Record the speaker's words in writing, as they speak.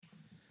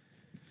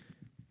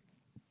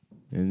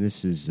And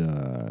this is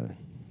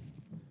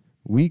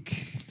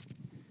week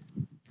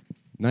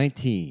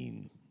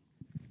 19.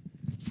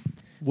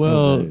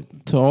 Well,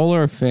 to all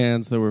our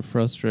fans that were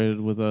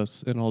frustrated with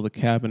us in all the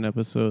cabin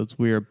episodes,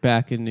 we are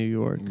back in New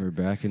York. We're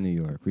back in New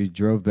York. We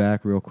drove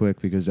back real quick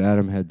because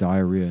Adam had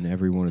diarrhea in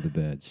every one of the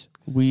beds.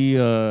 We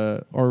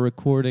are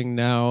recording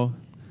now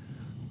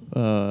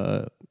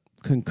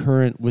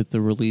concurrent with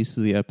the release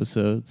of the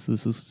episodes.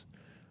 This is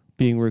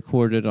being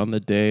recorded on the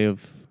day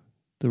of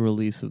the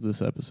release of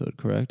this episode,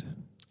 correct?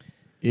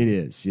 It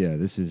is, yeah.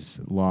 This is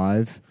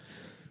live.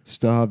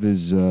 Stav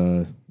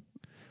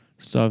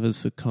has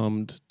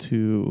succumbed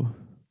to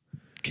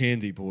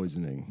candy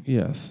poisoning.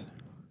 Yes.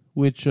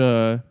 Which,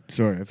 sorry,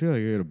 I feel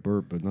like I got a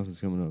burp, but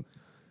nothing's coming up.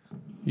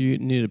 You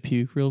need a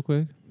puke real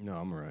quick? No,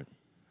 I'm all right.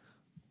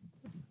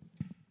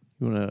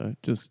 You want to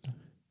just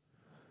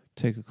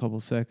take a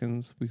couple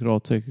seconds? We could all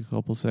take a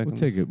couple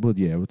seconds. We'll take a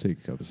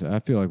couple seconds. I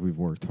feel like we've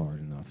worked hard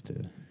enough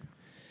to...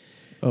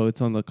 Oh,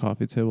 it's on the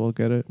coffee table. I'll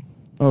get it.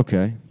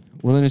 Okay.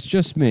 Well, then it's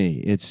just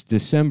me. It's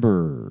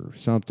December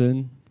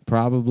something,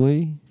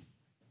 probably.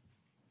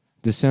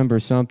 December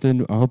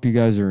something. I hope you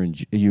guys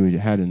you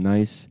had a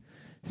nice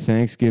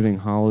Thanksgiving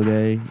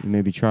holiday. You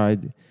maybe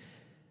tried,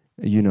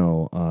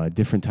 a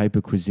different type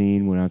of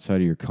cuisine, went outside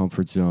of your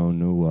comfort zone.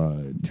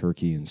 No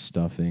turkey and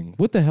stuffing.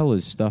 What the hell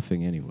is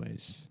stuffing,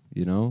 anyways?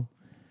 How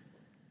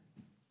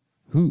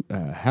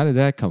did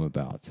that come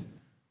about?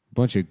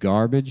 Bunch of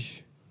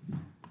garbage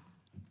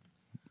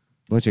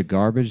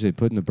they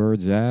put in the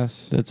bird's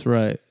ass. That's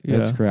right.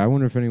 That's crazy. I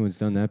wonder if anyone's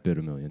done that bit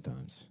a million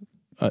times.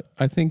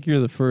 I think you're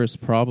the first,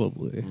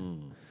 probably.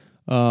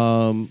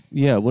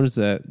 What is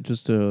that?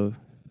 Just a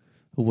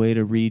way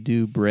to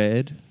redo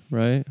bread,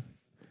 right?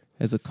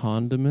 As a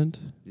condiment?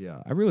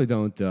 Yeah, I really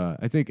don't.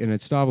 I think, and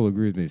Stav will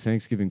agree with me,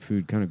 Thanksgiving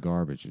food kind of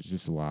garbage. It's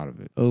just a lot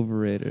of it.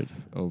 Overrated.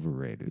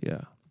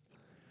 Yeah.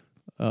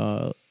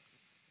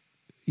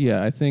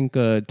 I think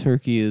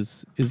turkey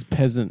is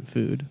peasant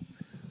food.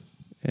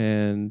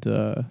 And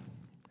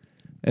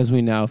as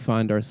we now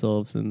find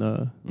ourselves in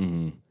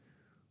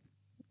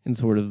in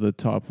sort of the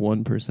top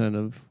 1%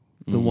 of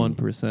the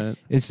 1%.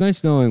 It's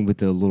nice knowing with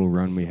the little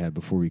run we had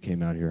before we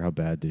came out here how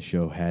bad this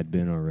show had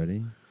been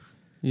already.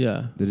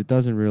 Yeah. That it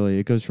doesn't really,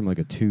 it goes from like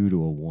a 2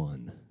 to a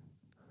 1.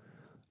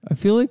 I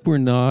feel like we're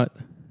not,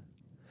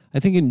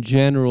 I think in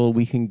general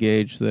we can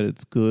gauge that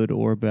it's good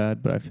or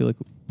bad, but I feel like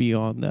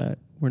beyond that,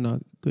 we're not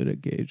good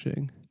at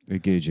gauging.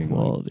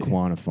 Quality. Like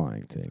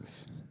quantifying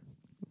things.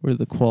 Or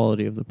the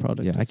quality of the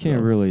product. Yeah, itself.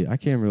 I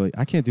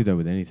can't do that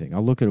with anything.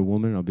 I'll look at a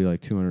woman and I'll be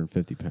like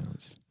 250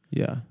 pounds.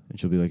 Yeah. And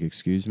she'll be like,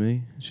 excuse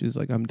me? She's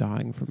like, I'm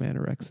dying from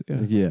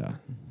anorexia. Yeah.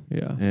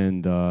 Yeah.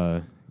 And,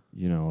 I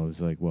was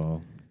like,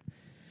 well,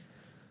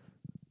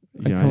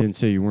 I didn't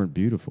say you weren't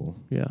beautiful.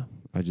 Yeah.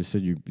 I just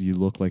said you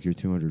look like you're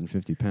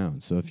 250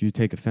 pounds. So if you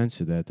take offense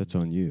to that, that's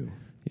on you.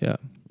 Yeah.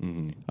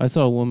 Mm-hmm. I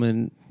saw a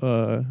woman,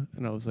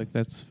 and I was like,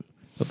 that's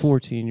a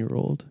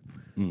 14-year-old.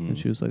 Mm-hmm. And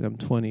she was like, I'm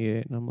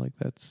 28. And I'm like,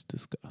 that's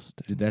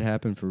disgusting. Did that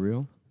happen for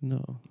real?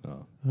 No.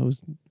 Oh. I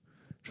was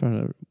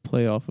trying to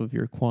play off of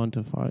your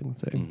quantifying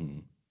thing. Mm-hmm.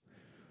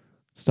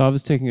 Stav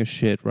is taking a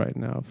shit right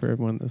now for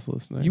everyone that's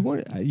listening.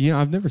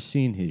 I've never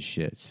seen his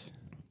shits.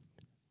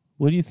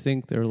 What do you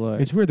think they're like?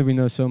 It's weird that we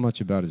know so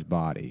much about his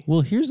body.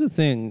 Well, here's the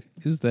thing,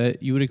 is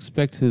that you would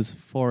expect his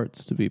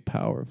farts to be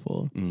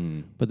powerful,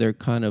 but they're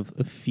kind of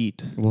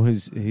effete. Well,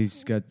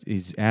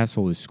 his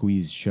asshole is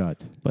squeezed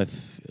shut. By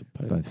fat.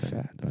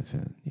 Yeah,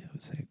 I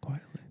would say it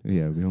quietly.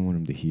 Yeah, we don't want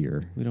him to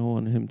hear. We don't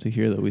want him to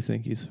hear that we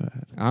think he's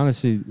fat.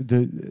 Honestly,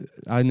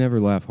 I never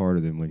laugh harder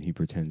than when he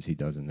pretends he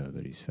doesn't know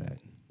that he's fat.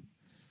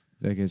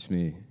 That gets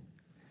me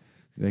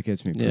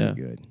pretty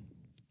good.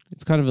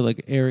 It's kind of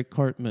like Eric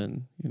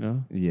Cartman,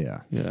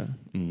 Yeah. Yeah.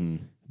 Mm-hmm.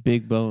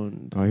 Big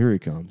boned. Oh, here he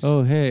comes.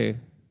 Oh, hey.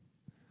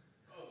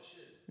 Oh,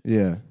 shit.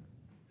 Yeah.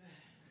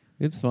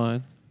 It's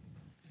fine.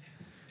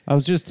 I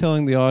was just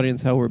telling the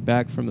audience how we're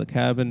back from the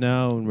cabin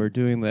now and we're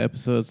doing the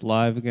episodes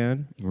live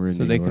again. We're in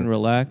so New they York. can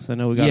relax. I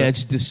know we got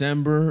it's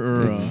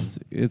December or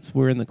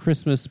we're in the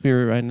Christmas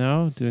spirit right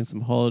now, doing some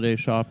holiday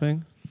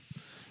shopping.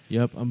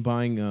 Yep, I'm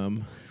buying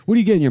What are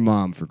you getting your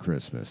mom for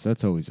Christmas?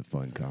 That's always a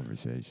fun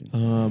conversation.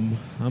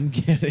 I'm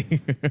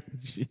getting her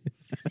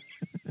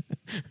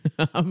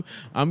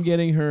I'm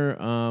getting her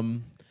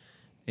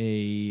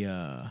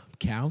a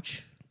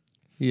couch.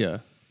 Yeah.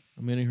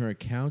 I'm getting her a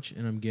couch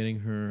and I'm getting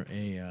her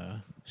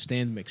a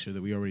stand mixer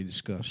that we already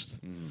discussed.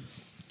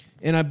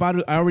 And I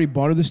already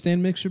bought her the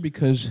stand mixer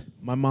because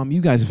my mom,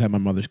 you guys have had my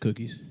mother's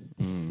cookies.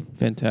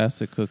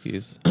 Fantastic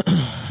cookies.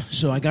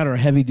 So I got her a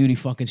heavy duty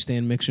fucking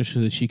stand mixer so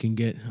that she can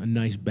get a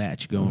nice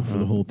batch going for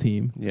the whole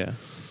team. Yeah.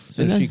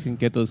 So she can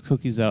get those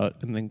cookies out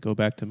and then go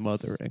back to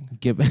mothering.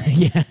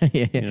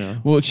 Yeah.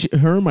 Well,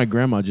 her and my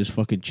grandma just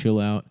fucking chill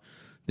out.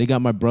 They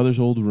got my brother's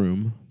old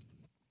room.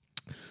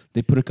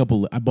 They put a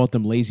couple. I bought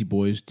them Lazy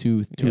Boys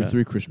two or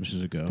three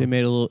Christmases ago. They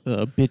made a little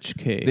bitch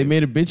cave. They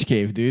made a bitch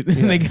cave, dude.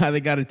 Yeah. they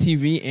got a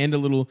TV and a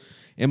little.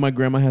 And my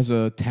grandma has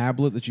a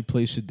tablet that she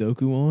plays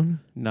Sudoku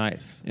on.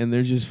 Nice. And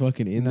they're just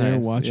fucking in there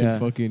watching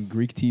fucking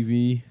Greek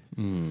TV.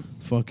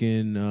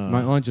 Fucking.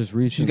 My aunt just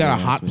recently. She's got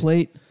a asked hot me-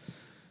 plate.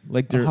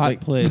 Like they're hot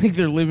like, plate. like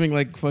they're living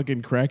like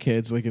fucking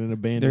crackheads, like in an They're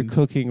abandoned.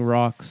 cooking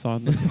rocks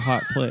on the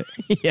hot plate.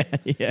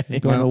 yeah.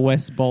 Going to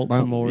West My,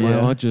 Baltimore. my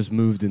aunt just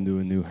moved into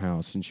a new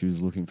house and she was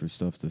looking for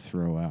stuff to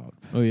throw out.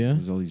 Oh yeah.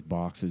 There's all these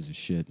boxes of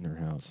shit in her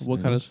house. What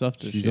And kind of stuff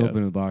does she's she have?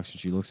 opening the box and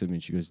she looks at me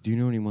and she goes, "Do you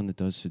know anyone that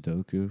does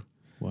Sudoku?"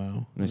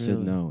 Wow. And I said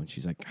Really? no, and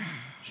she's like,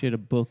 She had a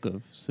book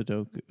of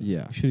Sudoku.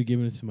 "Yeah, I should have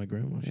given it to my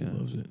grandma. She Yeah.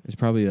 loves it. it's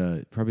probably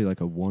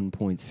like a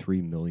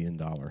 $1.3 million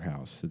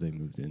house that they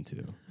moved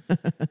into,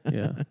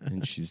 Yeah.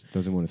 and she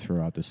doesn't want to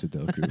throw out the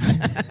Sudoku."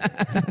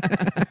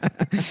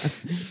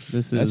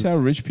 This That's is how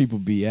rich people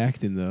be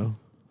acting, though.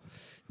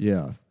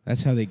 Yeah,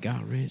 That's how they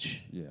got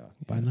rich, yeah.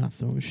 by not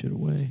throwing shit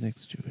away.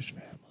 Nick's Jewish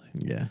family.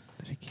 Yeah,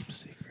 That he keeps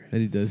secret. that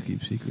he does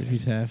keep secret.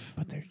 He's half.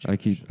 But they're I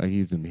keep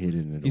them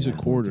hidden. In He's a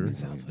quarter. It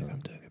sounds like I'm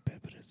doing a bit,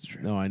 but it's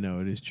true. No, I know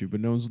it is true, but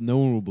no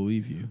one will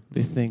believe you.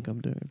 They think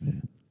I'm doing a bit.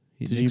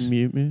 He Did thinks- you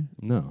mute me?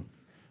 No,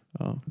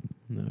 Oh.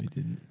 No, he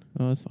didn't.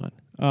 Oh, that's fine.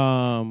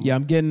 Yeah,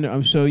 I'm getting.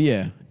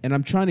 And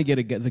I'm trying to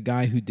get the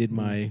guy who did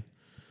my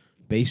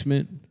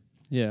basement.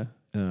 Yeah.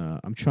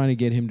 I'm trying to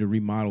get him to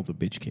remodel the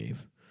bitch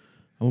cave.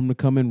 I want him to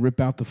come in, rip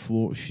out the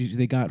floor.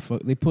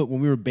 They put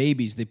when we were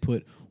babies. They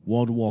put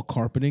wall to wall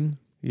carpeting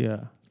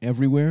Yeah.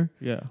 everywhere.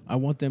 Yeah. I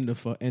want them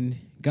to and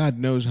God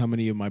knows how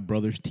many of my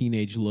brother's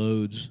teenage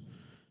loads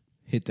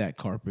hit that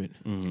carpet.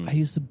 I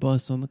used to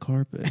bust on the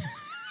carpet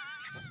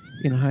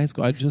in high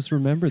school. I just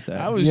remembered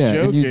that. I was yeah, and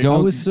joking. you don't,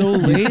 I was so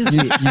lazy.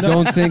 you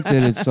don't think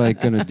that it's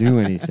like going to do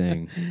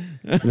anything.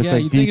 But it's Yeah,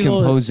 you like think it'll-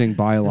 decomposing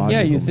biological.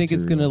 Yeah, you think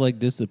it's material. gonna like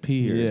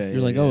disappear. Yeah,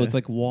 You're like, yeah, oh, yeah. it's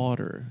like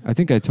water. I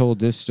think I told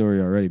this story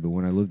already, but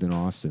when I lived in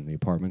Austin, the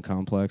apartment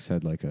complex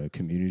had like a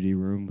community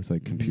room with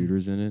like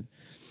computers in it.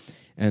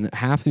 And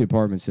half the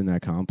apartments in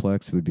that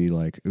complex would be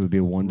like, it would be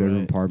a one bedroom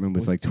Right. apartment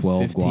with With like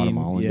 12 15,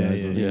 Guatemalan yeah,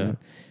 guys yeah, living in yeah. it.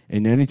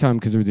 And anytime,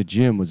 because the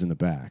gym was in the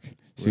back.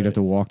 So you'd have Right.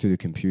 to walk through the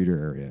computer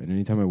area. And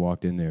anytime I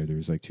walked in there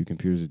was like two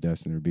computers at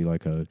desk, and there'd be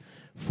like a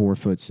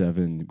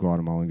 4'7"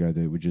 Guatemalan guy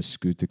that would just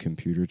scoot the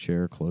computer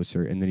chair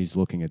closer. And then he's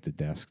looking at the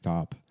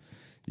desktop,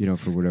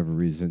 for whatever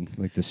reason,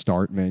 like the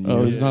start menu.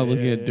 Oh, he's Yeah, not yeah,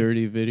 looking at yeah.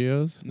 dirty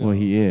videos. No. Well,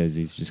 he is.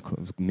 He's just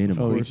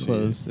minimum. Oh, he course,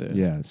 closed it.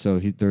 Yeah, so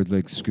they're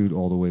like scoot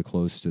all the way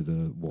close to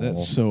the wall.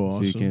 That's so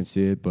you awesome. can't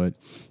see it. But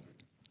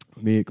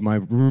my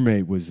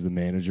roommate was the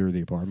manager of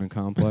the apartment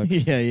complex,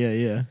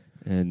 yeah.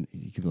 and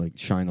you could like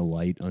shine a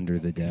light under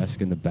the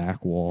desk in the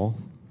back wall,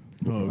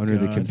 Oh, under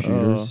the God.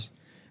 computers.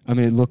 I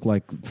mean, it looked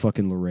like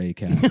fucking Luray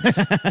cabins.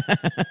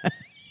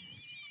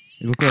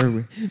 It looked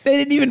like They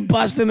didn't even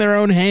bust in their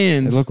own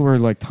hands. where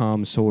like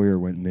Tom Sawyer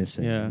went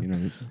missing. Yeah.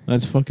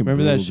 That's fucking.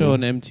 Remember that brutal, show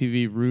dude. on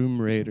MTV,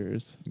 Room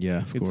Raiders? Yeah,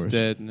 of It's course.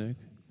 dead, Nick.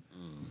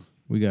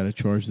 We got to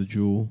charge the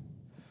jewel.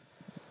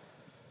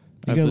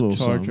 I You got have a the little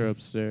charger something.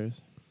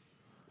 upstairs.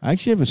 I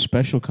actually have a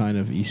special kind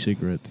of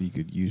e-cigarette that you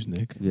could use,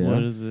 Nick. Yeah,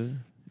 What is it?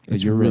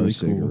 It's Euro really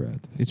cigarette.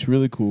 cool. It's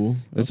really cool.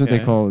 That's what they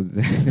Okay. call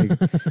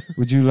it.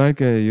 Would you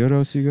like a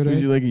Euro cigarette? Would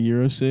you like a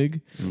Euro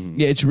cig? Mhm.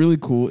 Yeah, it's really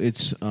cool.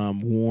 It's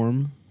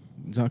warm.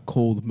 It's not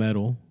cold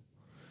metal.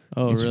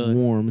 Oh, it's really?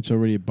 warm. It's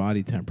already at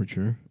body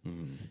temperature,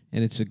 Mhm.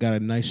 and it's got a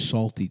nice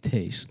salty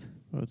taste.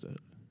 What's it?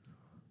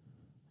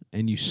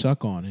 And you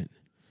suck on it,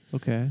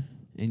 Okay.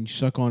 and you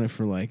suck on it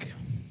for like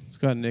It's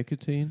got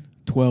nicotine.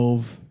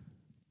 12,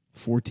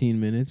 14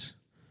 minutes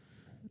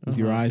with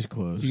your Uh-huh. eyes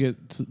closed.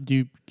 Do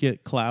you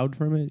get cloud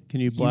from it? Can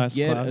you blast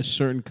you get cloud? a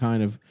certain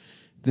kind of.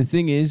 The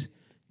thing is,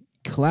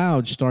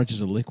 cloud starts as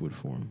a liquid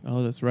form.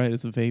 Oh, that's right.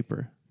 It's a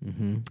vapor.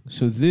 Mm-hmm.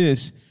 So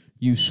this,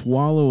 you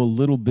swallow a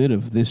little bit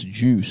of this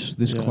juice,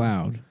 this Yeah.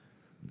 cloud,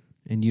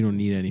 and you don't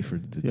need any for.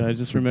 Yeah, I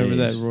just for remember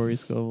days. that Rory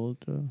Scovel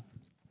joke.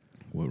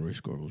 What Ray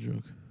Scovel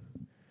joke?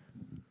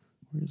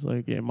 Where he's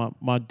like, yeah,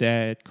 my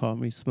dad caught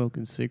me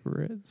smoking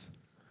cigarettes.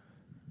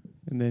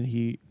 And then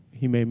he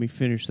made me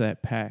finish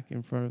that pack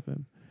in front of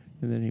him.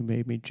 And then he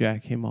made me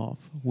jack him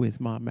off with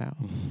my mouth.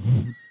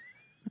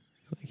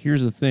 Like,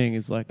 here's the thing,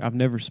 is like I've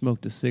never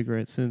smoked a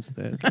cigarette since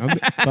then.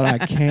 But I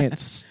can't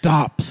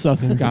stop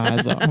sucking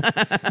guys off.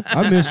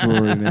 I miss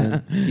Rory,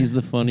 man. He's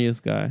the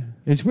funniest guy.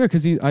 It's weird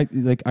because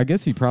I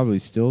guess he probably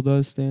still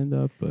does stand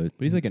up, but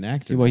But he's like an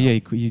actor. well, now. yeah,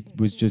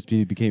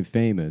 he became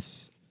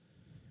famous.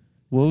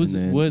 What was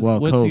And it? then- What, well,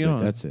 what's COVID, he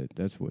on? That's it.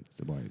 That's why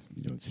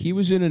you don't see. He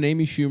was in an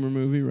Amy Schumer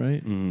movie,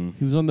 right? Mhm.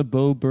 He was on the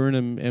Bo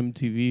Burnham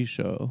MTV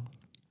show.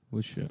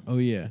 Which show? Oh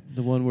yeah.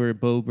 The one where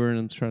Bo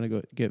Burnham's trying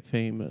to get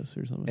famous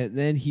or something. And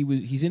then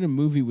he's in a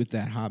movie with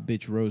that hot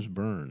bitch Rose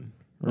Byrne,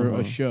 or Uh-huh.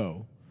 a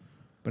show,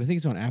 but I think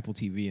it's on Apple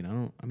TV.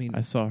 And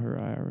I saw her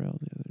IRL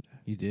the other day.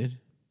 you did.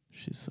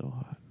 She's so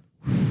hot.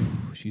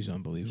 She's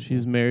unbelievable.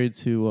 She's married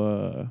to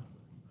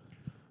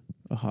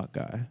a hot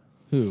guy.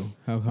 who?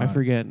 How hot? I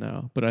forget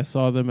now, but I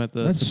saw them at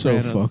the That's so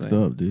Sopranos fucked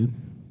thing. up, dude.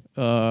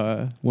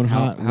 One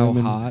hot, how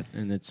lemon. hot,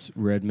 and it's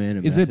Redman.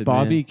 And Is it Method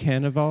Bobby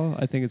Man. Cannavale?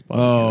 I think it's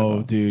Bobby. Oh,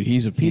 Cannavale. dude,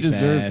 he's a He piece of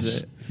deserves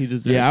ass. it. He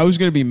deserves. Yeah, I was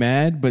gonna be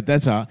mad, but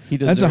that's a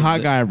deserves hot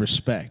it. guy I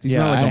respect. He's yeah,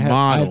 not like I a have,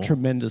 model. I have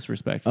tremendous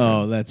respect for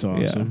Oh, him. that's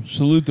awesome.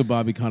 Salute to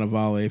Bobby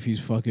Cannavale if he's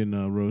fucking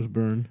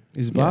Roseburn.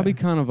 Is Bobby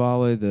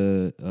Cannavale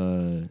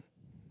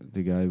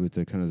the guy with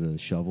the kind of the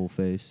shovel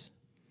face?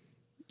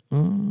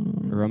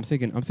 Or I'm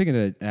thinking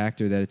that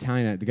actor, that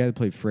Italian, the guy that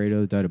played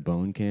Fredo, died of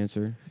bone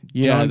cancer.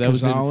 Yeah, John that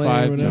was in Cazale or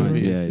 5 whatever?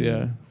 movies. Yeah,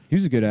 yeah. He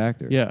was a good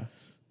actor. Yeah.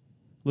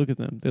 Look at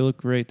them. They look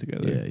great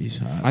together. Yeah, he's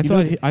hot.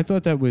 I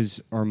thought that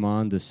was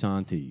Armand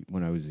DeSanti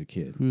when I was a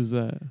kid. Who's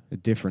that? A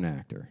different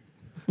actor.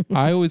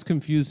 I always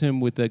confused him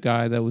with the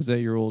guy that was at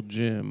your old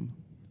gym.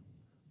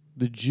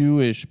 The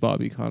Jewish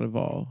Bobby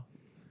Cannavale.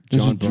 John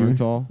There's a Jew?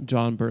 Bernthal.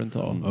 John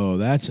Bernthal. Oh,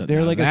 that's a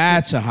They're like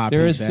that's a hot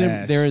they're piece of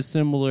ass. they're a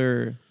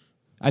similar.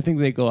 I think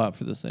they go out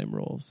for the same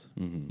roles.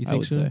 Mm-hmm. You I think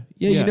would so? say.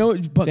 Yeah, Yeah. you know,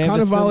 but They have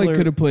a Cannavale similar-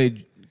 could have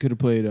played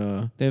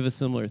They have a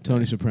similar thing.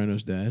 Tony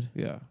Soprano's dad.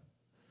 Yeah.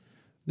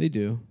 They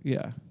do.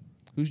 Yeah.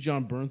 Who's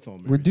John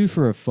Bernthal? We're due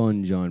for a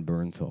fun John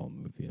Bernthal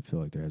movie. I feel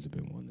like there hasn't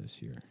been one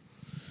this year.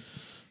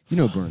 You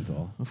know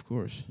Bernthal. Of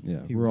course. Yeah,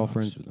 He we're all rocks.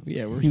 friends with him.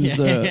 Yeah, we're He was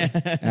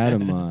the.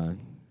 Adam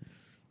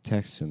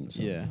texts him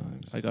Yeah.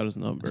 sometimes. I got his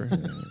number.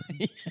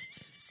 Yeah.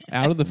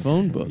 Out of the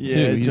phone book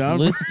Yeah, too. He's John-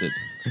 listed.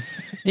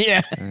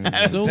 yeah.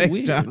 So Text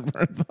weird. John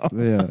Bernthal.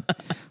 Yeah.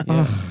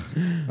 Yeah.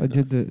 Ugh, I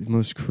did the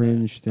most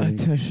cringe I thing.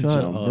 texted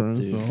Shut John up,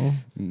 dude.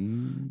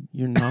 Bernthal.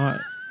 You're not.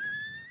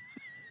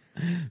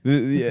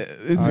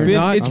 It's You're been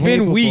not it's been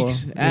capable.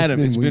 weeks,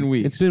 Adam. It's been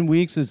weeks. It's been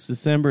weeks. It's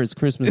December. It's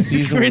Christmas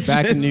season. Christmas.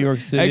 We're back in New York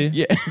City.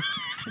 Yeah.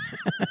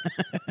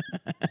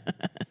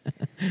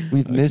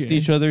 We've missed Okay.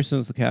 each other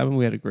since the cabin.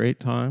 We had a great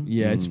time.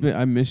 Yeah, it's been.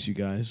 I miss you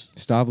guys.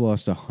 Stav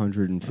lost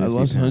 150 I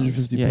lost pounds.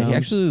 150 Yeah, pounds. he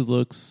actually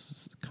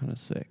looks kind of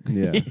sick.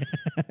 Yeah.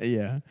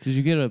 yeah. Did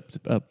you get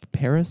a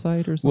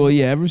parasite or something? Well,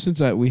 yeah. Ever since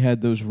we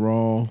had those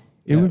raw,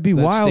 It would be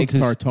that wild steak to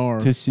tartare.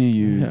 to see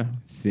you Yeah.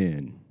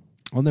 thin.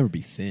 I'll never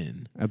be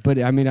thin. But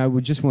I mean, I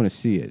would just want to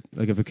see it.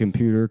 Like if a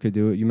computer could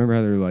do it. You remember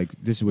how they're like,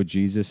 "This is what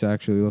Jesus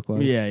actually looked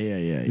like." Yeah.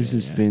 This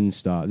is thin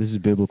stuff. This is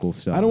biblical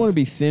stuff. I don't want to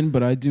be thin,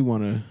 but I do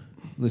want to.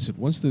 Listen,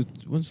 once the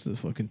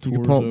fucking You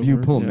tour's pull, over, you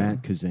pull Yeah.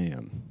 Matt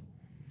Kazam.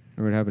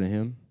 Remember what happened to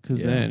him?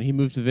 Kazan. He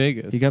moved to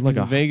Vegas. He got like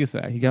He's a Vegas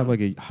actor. He got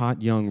like a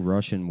hot young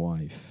Russian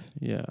wife,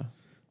 yeah.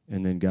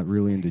 and then got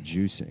really into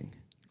juicing.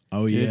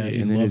 Oh yeah,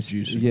 he and then loves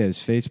his, juicing. yeah, his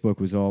Facebook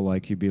was all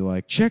like, he'd be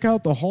like, "Check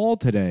out the hall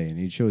today," and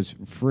he'd show his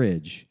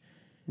fridge,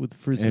 With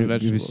fruits and and it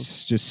vegetables.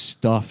 was just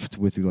stuffed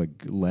with like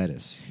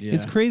lettuce. Yeah.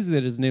 It's crazy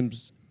that his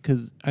name's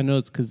because I know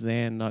it's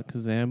Kazan, not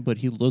Kazan, but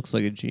he looks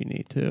like a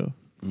genie too.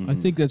 I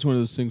think that's one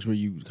of those things where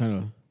you kind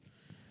of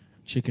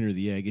chicken or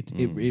the egg.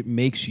 It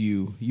makes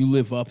you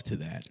live up to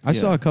that. I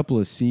saw Yeah. a couple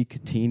of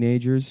Sikh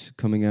teenagers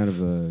coming out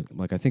of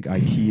I think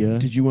IKEA.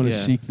 Did you want to Yeah.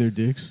 seek their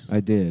dicks?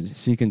 I did.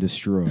 Seek and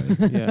destroy.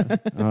 Yeah.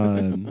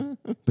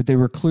 But they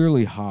were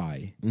clearly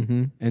high,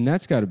 Mm-hmm. and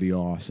that's got to be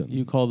awesome.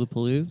 You call the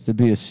police? To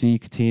be a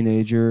Sikh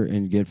teenager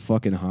and get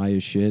fucking high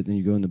as shit, then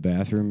you go in the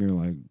bathroom, you're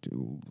like,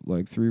 "Dude,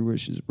 like 3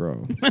 wishes,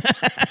 bro."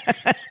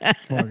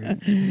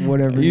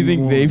 Whatever. You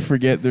think want. they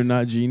forget they're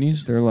not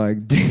genies? They're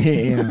like,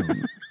 "Damn,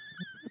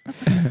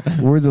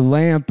 where the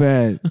lamp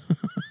at?"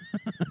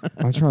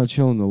 I'm trying to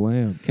chill in the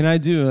lamp. Can I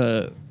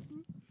do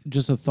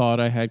just a thought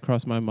I had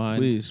cross my mind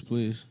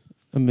Please.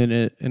 a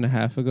minute and a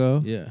half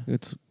ago? Yeah.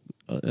 It's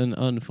an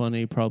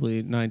unfunny,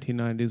 probably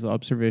 1990s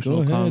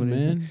observational Go ahead, comedy.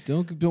 man.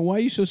 Don't. Why are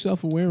you so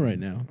self-aware right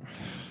now?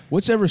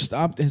 What's ever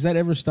stopped? Has that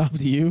ever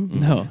stopped you?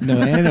 No,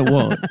 and it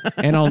won't,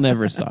 and I'll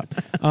never stop.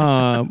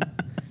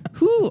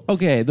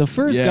 Okay, the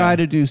first Yeah. guy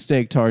to do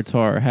steak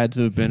tartare had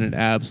to have been an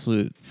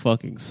absolute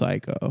fucking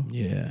psycho.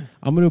 Yeah.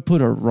 I'm gonna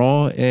put a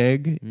raw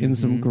egg in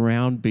some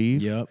ground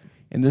beef. Yep.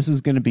 And this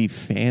is gonna be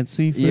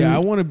fancy food. Yeah, I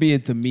want to be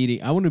at the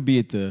meeting. I want to be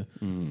at the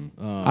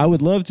I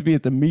would love to be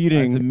at the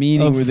meeting.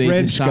 of where they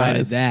French decided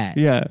guys. that.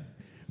 Yeah,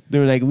 they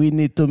were like, "We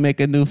need to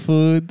make a new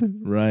food."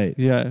 right.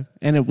 Yeah,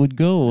 and it would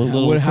go a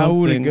little. How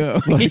would it something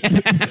go?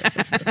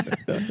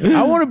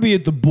 I want to be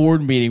at the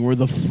board meeting where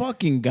the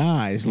fucking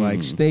guys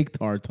like steak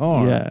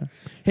tartare. Yeah.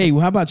 Hey,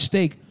 well, how about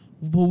steak?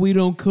 Well, we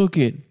don't cook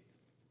it.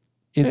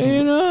 It's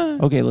You know?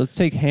 okay. Let's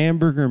take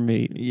hamburger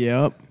meat.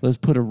 Yep. Let's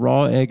put a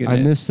raw egg in I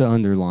it. missed the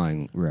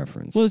underlying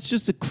reference. Well, it's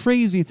just a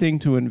crazy thing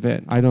to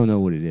invent. I don't know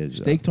what it is.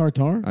 though. Steak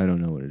tartare? I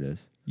don't know what it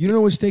is. You don't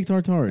know what steak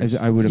tartare is?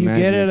 As I would You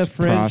imagine get it it's a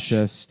French-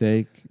 processed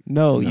steak.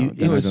 no, No, you.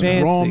 that's It's not-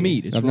 fancy. raw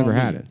meat. It's I've raw never meat.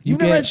 had it. You've You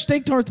never get- had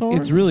steak tartare?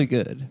 It's really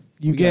good.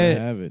 You We gotta get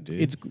have it,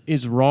 dude.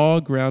 It's raw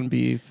ground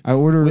beef. I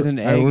order With an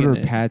egg in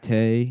it.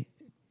 pate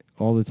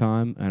all the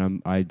time,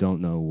 and I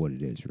don't know what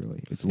it is really.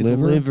 It's It's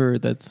liver. liver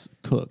that's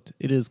cooked.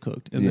 It is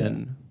cooked, and Yeah.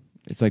 then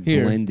It's like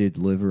Here. blended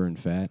liver and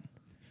fat.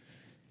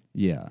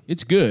 Yeah,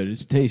 It's good.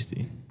 It's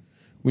tasty.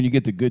 When you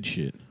get the good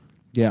shit.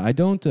 yeah. I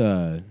don't.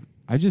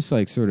 I just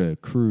like sort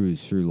of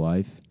cruise through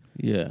life.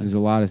 yeah. There's a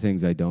lot of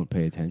things I don't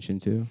pay attention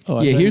to Oh,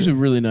 I Yeah, thought here's you- a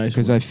really nice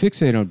because one. I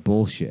fixate on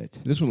bullshit.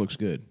 This one looks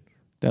good.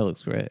 that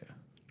looks great.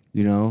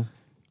 You know,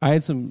 I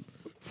had some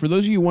For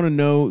those of you who want to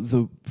know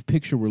the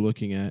picture we're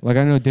looking at, Like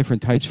I know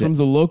different types. it's from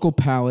the local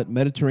palate,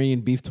 Mediterranean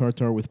beef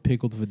tartare with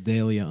pickled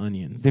Vidalia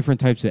onion. different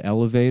types of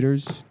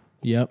elevators.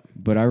 Yep.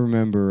 But I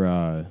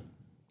remember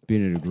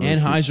being at a grocery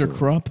Anheuser store.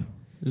 Krupp,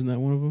 isn't that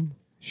one of them?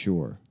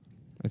 Sure,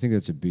 I think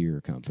that's a beer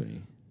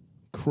company.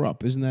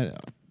 Krupp, isn't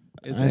that?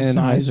 It's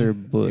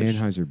Anheuser-Busch.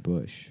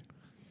 Anheuser-Busch.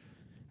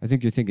 I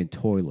think you're thinking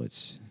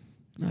toilets.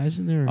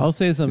 Isn't there? I'll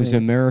say something. There's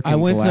American I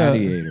went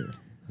Gladiator.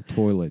 A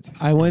toilet.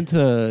 I went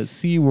to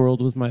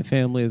SeaWorld with my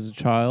family as a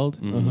child,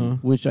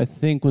 which I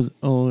think was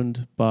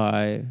owned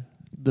by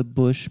the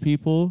Bush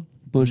people,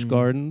 Busch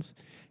Gardens,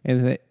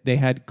 and they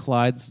had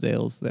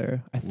Clydesdales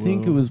there. I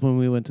think it was when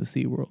we went to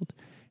SeaWorld.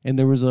 And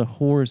there was a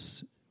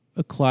horse,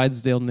 a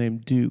Clydesdale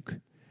named Duke,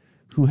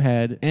 who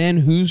had...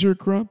 Anheuser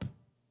Krupp?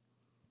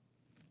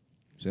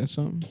 Is that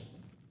something?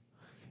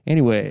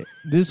 Anyway,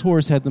 this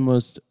horse had the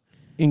most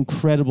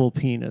incredible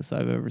penis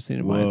I've ever seen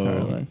in my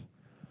entire life.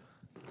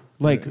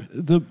 Like,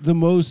 the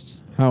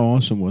most... How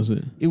awesome was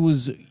it? It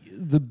was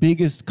the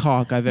biggest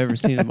cock I've ever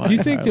seen in my life. Do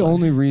you think the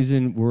only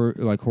reason we're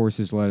like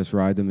horses let us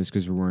ride them is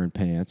because we're wearing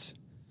pants?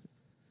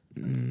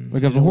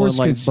 Like if a don't horse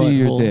want, could like, see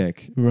your butthole.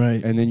 dick,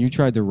 Right. and then you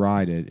tried to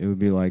ride it, it would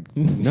be like,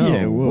 no,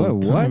 Yeah, whoa,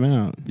 what? time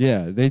out.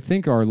 Yeah, they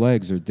think our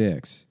legs are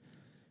dicks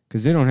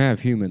because they don't have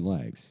human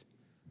legs.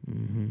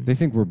 They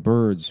think we're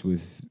birds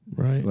with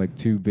Right. like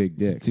two big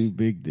dicks. Two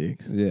big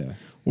dicks. Yeah.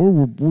 Or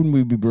wouldn't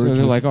we be birds? So they're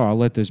with- like, oh, I'll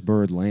let this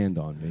bird land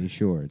on me.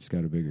 Sure, it's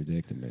got a bigger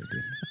dick than me.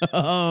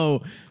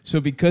 oh,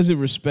 so because it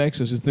respects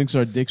us, it thinks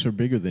our dicks are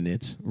bigger than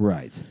its.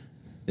 Right.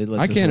 It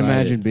lets I us can't ride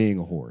imagine it. being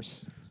a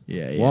horse.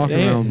 Yeah, yeah. Walk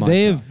around my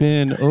They cock. have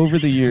been, over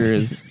the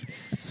years,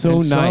 so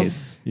And some-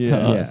 nice to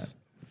us.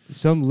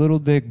 Some little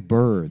dick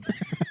bird.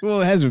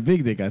 Well, it has a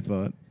big dick, I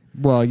thought.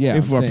 Well, yeah.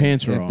 If I'm our saying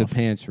pants are if the off.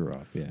 pants are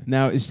off, yeah.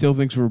 Now it still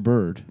thinks we're a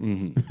bird.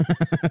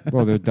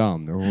 Well, they're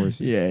dumb. They're horses.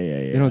 Yeah.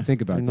 They don't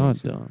think about They're not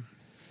things. dumb.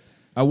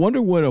 I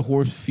wonder what a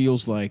horse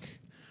feels like.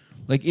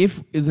 Like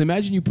if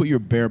imagine you put your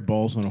bare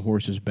balls on a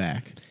horse's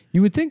back.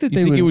 You would think that You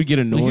they think would. it would get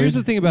annoyed? Well, here's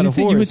the thing about a horse,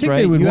 you would think right?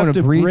 they would You want have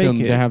to to breed break them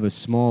it. to have a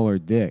smaller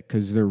dick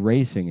because they're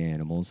racing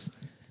animals,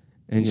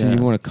 and so Yeah.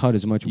 you want to cut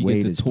as much You get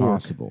weight the as torque.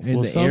 possible. And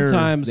Well, the air,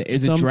 sometimes- the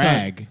sometime-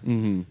 drag.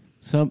 Mm-hmm.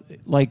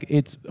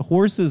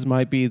 Horses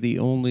might be the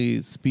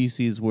only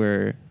species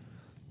where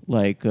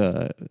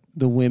the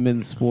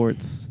women's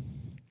sports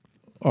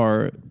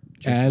are as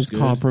as good.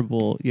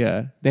 comparable.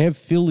 Yeah, they have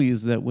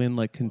fillies that win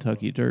like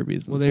Kentucky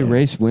Derbies. And Well, they stuff.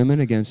 race women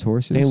against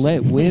horses. They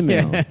let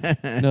women.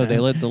 No, they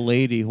let the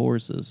lady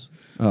horses.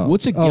 Oh.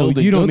 What's a Oh,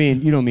 gelding? you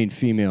don't mean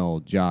female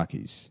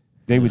jockeys.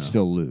 They would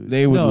still lose.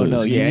 They would lose.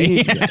 No, yeah.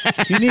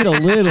 you need a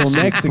little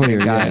Mexican Clear,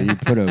 guy. yeah, you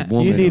put a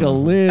woman. You need a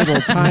on.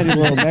 little tiny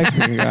little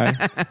Mexican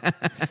guy.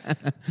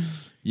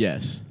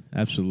 Yes,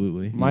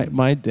 absolutely.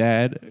 My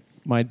dad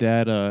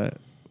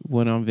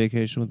went on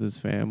vacation with his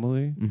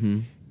family,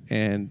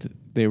 and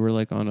they were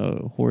like on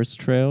a horse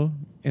trail,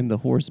 and the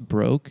horse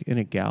broke and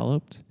it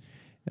galloped,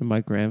 and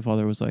my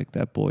grandfather was like,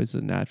 "That boy's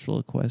a natural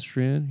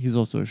equestrian. He's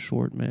also a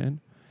short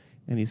man,"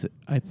 and he said,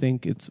 "I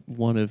think it's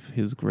one of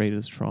his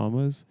greatest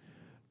traumas."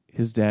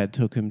 His dad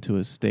took him to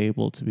a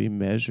stable to be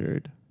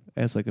measured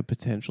as like a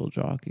potential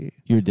jockey.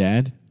 Your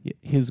dad?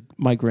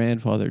 My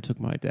grandfather took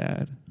my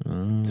dad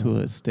to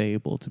a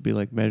stable to be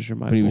like measure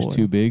my But he boy. was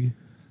too big?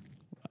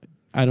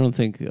 I don't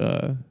think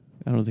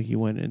he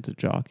went into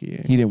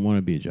jockeying. He didn't want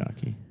to be a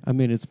jockey. I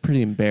mean, it's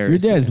pretty Your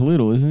embarrassing. dad's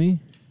little, isn't he?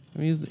 I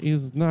mean,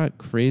 he's not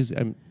crazy.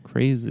 I'm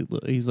crazy.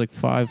 He's like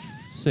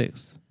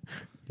 5'6".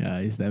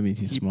 Yeah, that means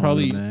he's He smaller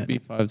probably than used that. to be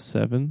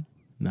 5'7".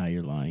 Nah,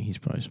 you're lying. He's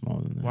probably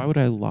smaller than that. Why would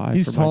I lie?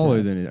 He's for my taller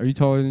dad? than it. Are you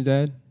taller than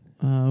Dad?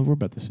 We're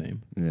about the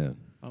same. Yeah.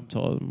 I'm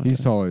taller than my He's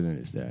dad. taller than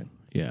his dad.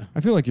 Yeah.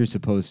 I feel like you're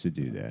supposed to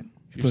do that.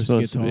 You're supposed to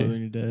get taller than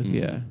your dad?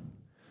 Yeah.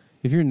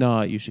 If you're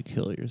not, you should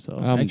kill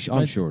yourself. Actually, I'm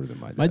my- shorter than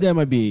my dad. My dad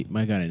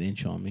might got an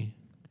inch on me.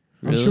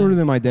 I'm Really? shorter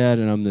than my dad,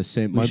 and I'm the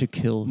same. We should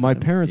kill My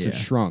him. parents have Yeah.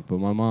 shrunk, but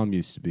my mom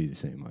used to be the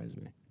same height as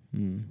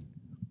me.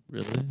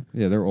 Really?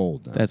 Yeah, they're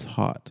old now. That's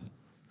hot.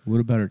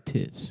 What about her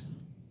tits?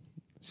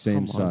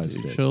 Same Come on, size.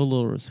 dude. tits. Show a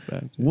little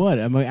respect. What?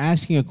 Am I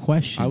asking a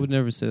question? I would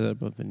never say that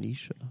about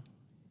Venetia.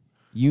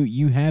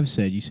 You have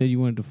said. You said you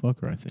wanted to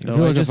fuck her, I think. No,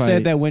 feel I like just if said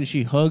I- that when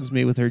she hugs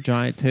me with her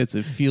giant tits,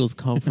 it feels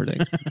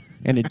comforting,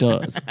 and it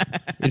does.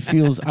 I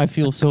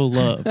feel so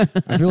loved.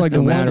 I feel like no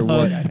The one matter hug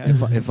what, I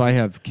had- if I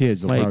have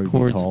kids, they'll My probably be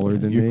cords- taller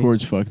than Your me.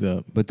 cord's fucked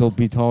up. But they'll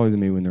be taller than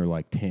me when they're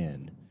like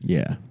 10.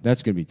 Yeah.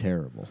 That's going to be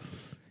terrible.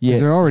 Yeah.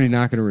 Because they're already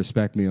not going to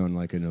respect me on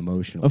like an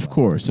emotional Of level.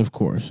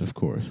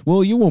 course.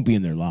 Well, you won't be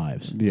in their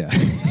lives. Yeah.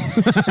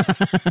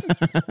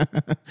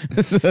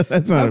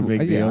 That's not a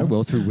big Yeah, I deal.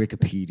 will through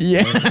Wikipedia.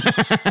 Yeah.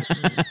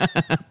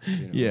 You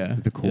know, Yeah.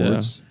 with the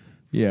chords.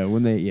 Yeah,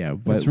 when they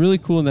But it's really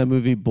cool in that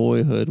movie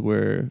Boyhood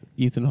where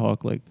Ethan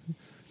Hawke like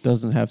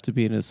doesn't have to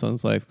be in his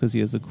son's life because he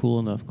has a cool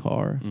enough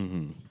car.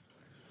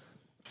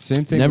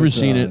 Same thing. never with,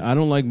 seen it. I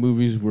don't like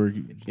movies where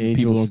people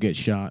Angels. don't get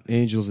shot.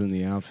 Angels in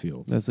the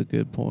Outfield. That's a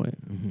good point.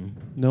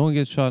 No one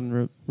gets shot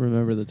in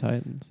Remember the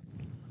Titans.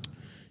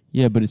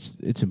 Yeah, but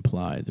it's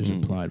implied. There's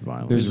implied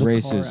violence. There's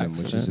There's a car racism,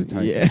 which is a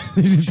type. yeah,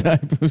 there's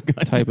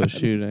a type of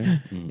shooting.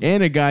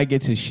 And a guy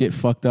gets his shit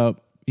fucked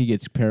up. He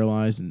gets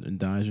paralyzed and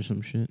dies or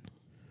some shit.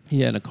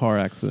 Yeah, in a car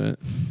accident.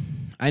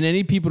 And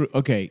any people,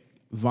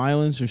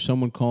 violence or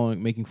someone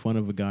making fun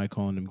of a guy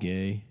calling him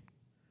gay.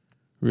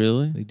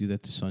 Really? They do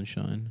that to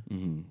Sunshine.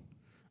 Mm-hmm.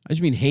 I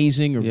just mean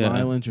hazing or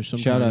violence or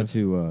something. Shout out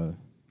to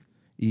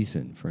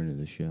Ethan, friend of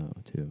the show,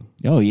 too.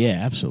 Oh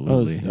yeah,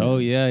 absolutely. Oh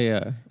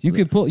yeah. You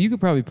could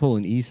probably pull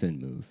an Ethan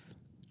move.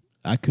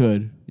 I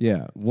could.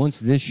 Yeah.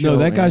 Once this show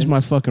that guy's ends, my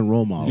fucking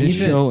role model. This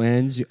show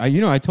ends.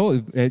 I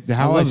told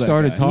how I love that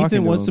started guy. talking.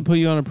 Ethan to wants him. to put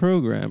you on a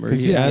program, or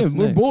he Yeah, asked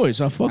we're Nick. boys.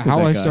 I fuck with How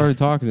that I guy. started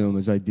talking to him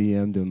is I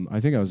DM'd him.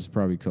 I think I was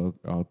probably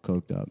all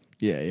coked up.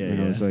 Yeah,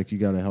 And I was like, you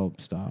got to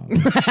help stop.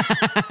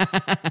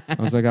 I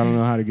was like, I don't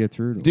know how to get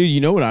through to him. dude, you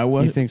know what I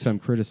was? He thinks I'm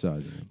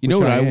criticizing him. You know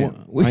which what I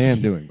am. want? I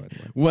am doing, by the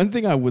way. One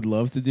thing I would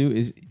love to do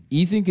is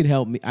Ethan could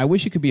help me. I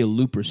wish it could be a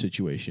looper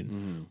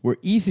situation where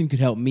Ethan could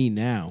help me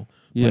now.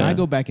 But Yeah. I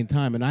go back in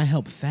time and I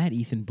help fat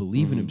Ethan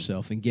believe in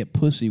himself and get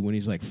pussy when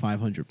he's like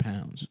 500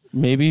 pounds.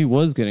 Maybe he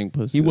was getting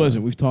pussy. He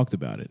wasn't. We've talked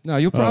about it. No,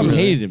 you'll probably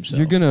He hated himself.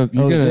 You're gonna,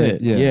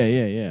 did.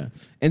 Yeah.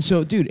 And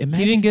so, dude, imagine.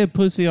 He didn't get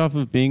pussy off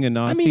of being a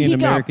Nazi I mean, in he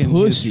American got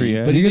pussy,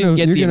 history. but he You're didn't gonna-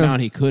 get you're the gonna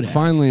amount he could have.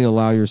 finally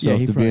allow yourself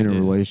he to be in a probably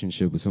did.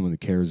 relationship with someone that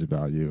cares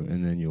about you,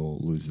 and then you'll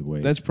lose the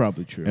weight. That's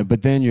probably true.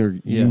 But then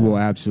you Yeah. will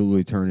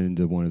absolutely turn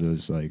into one of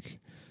those like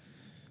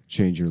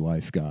change your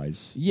life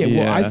guys. Yeah,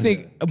 well, I Yeah.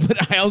 think,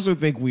 but I also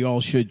think we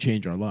all should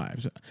change our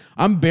lives.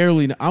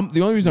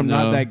 The only reason I'm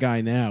not No. that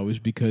guy now is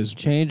because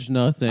Change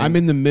nothing. I'm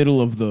in the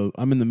middle of the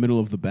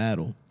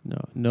battle.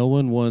 No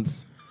one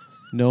wants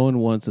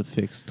a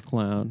fixed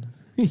clown.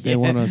 They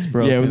want us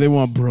broken. Yeah, they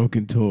want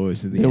broken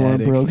toys in the They want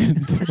attic.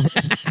 broken.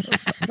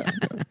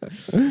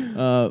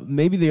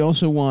 Maybe they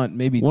also want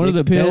One of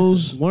the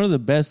pills. One of the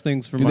best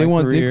things for Do my they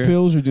want career. dick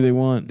pills or do they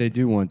want They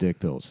do want dick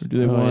pills. do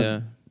they Oh, want yeah.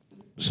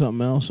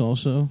 something else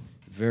also?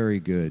 Very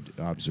good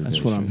observation.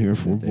 That's what I'm here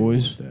for, that they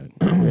boys. want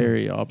that.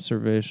 Very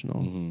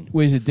observational.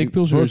 Wait, is it dick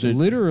pills or Both is it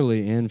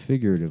literally and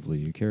figuratively,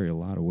 you carry a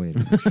lot of weight.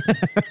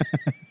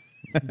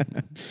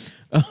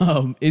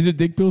 is it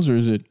dick pills or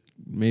is it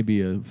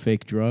maybe a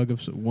fake drug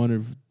of one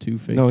or two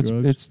fake No,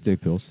 drugs? it's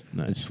dick pills.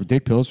 Nice. It's for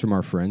dick pills from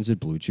our friends at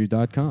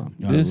BlueChew.com.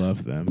 I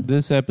love them.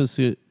 This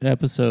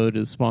episode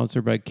is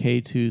sponsored by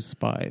K2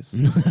 Spice.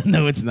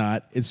 No, it's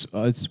not. It's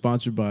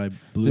sponsored by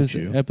Blue This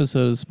Chew.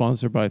 episode is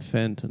sponsored by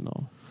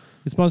fentanyl.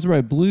 It's sponsored by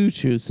Blue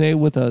Chew. Say it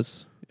with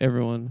us,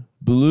 everyone.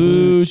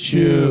 Blue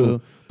Chew.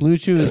 Blue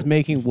Chew is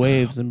making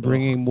waves and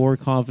bringing more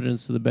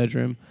confidence to the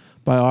bedroom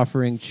by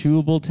offering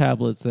chewable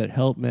tablets that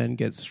help men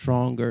get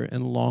stronger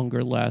and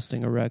longer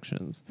lasting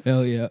erections.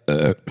 Hell yeah.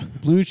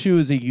 Blue Chew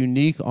is a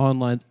unique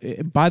online.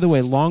 By the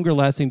way, longer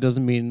lasting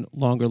doesn't mean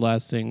longer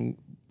lasting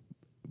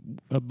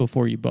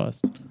before you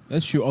bust.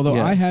 That's true. Although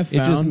Yeah. I have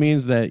found, it just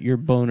means that your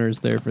boner's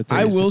there for 36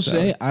 I will hours.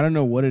 say, I don't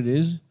know what it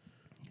is.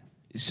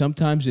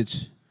 Sometimes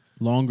it's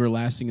longer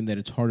lasting and that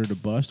it's harder to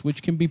bust,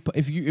 which can be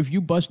if you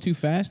bust too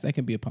fast, that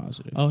can be a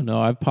positive. Oh no,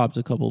 I've popped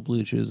a couple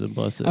Blue Chews and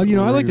busted. Oh, I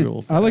like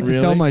real to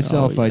fast. tell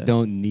myself Oh, I yeah.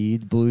 don't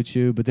need Blue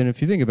Chew, but then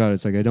if you think about it,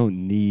 it's like I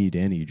don't need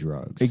any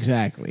drugs.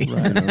 Exactly.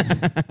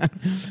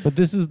 But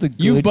this is the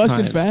good You've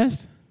busted kind.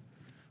 fast?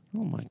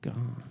 Oh my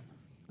god,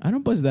 I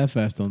don't buzz that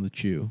fast on the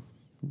chew.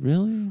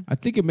 really? I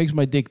think it makes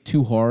my dick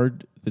too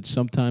hard that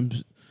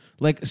sometimes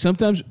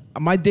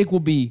my dick will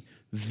be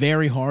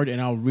very hard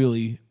and I'll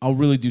really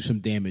do some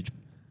damage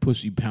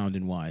pussy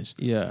pounding wise.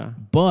 Yeah.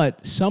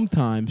 But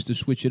sometimes to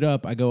switch it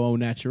up, I go au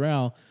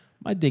natural.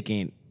 My dick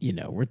ain't,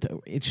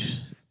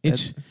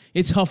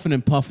 it's huffing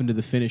and puffing to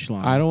the finish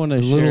line. I don't want A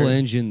to little share.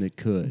 engine that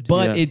could.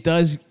 But Yeah. it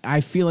does.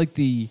 I feel like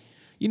you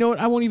know what?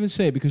 I won't even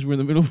say it because we're in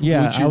the middle of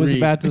Yeah, Blue Chew I was read.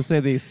 about to say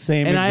the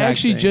same. and I exact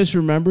actually thing. just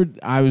remembered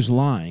I was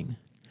lying,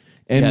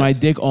 and my Yes.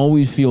 dick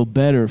always feels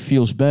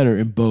better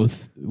in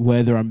both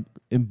whether I'm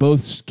in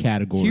both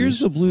categories. Here's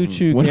the Blue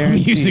Chew when I'm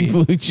guarantee. using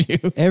Blue Chew.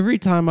 Every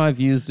time I've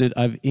used it,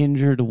 I've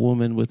injured a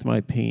woman with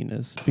my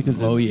penis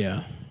because. Oh it's,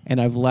 yeah. And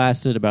I've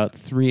lasted about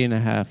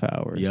 3.5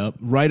 hours. Yep.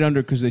 Right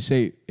under because they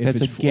say if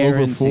That's it's a over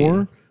guarantee.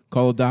 4,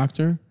 call a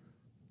doctor.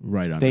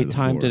 Right under. They the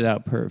timed 4. it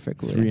out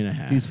perfectly.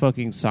 3.5. These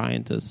fucking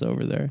scientists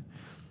over there.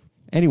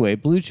 Anyway,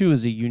 Blue Chew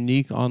is a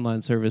unique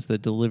online service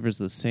that delivers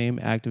the same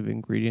active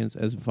ingredients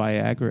as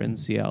Viagra and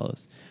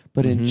Cialis,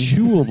 but in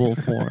chewable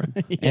form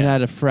and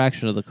at a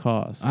fraction of the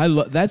cost.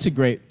 That's a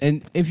great.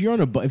 And if you're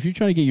if you're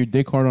trying to get your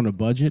dick hard on a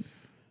budget,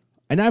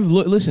 and I've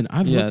looked.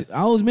 Yes.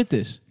 I'll admit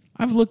this.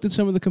 I've looked at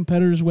some of the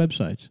competitors'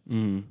 websites.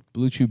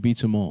 Blue Chew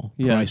beats them all,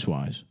 Yeah. price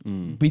wise.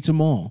 Beats them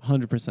all,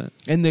 100%.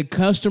 and the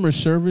customer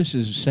service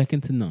is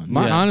second to none.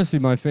 Honestly,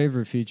 my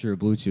favorite feature of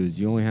Blue Chew is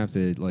you only have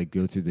to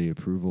go through the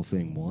approval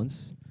thing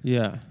once.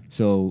 Yeah.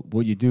 So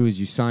what you do is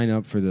you sign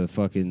up for the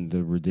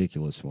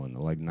ridiculous one,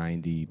 the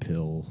 90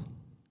 pill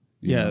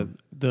Yeah,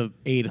 the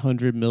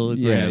 800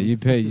 milligram. Yeah, you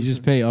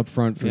just pay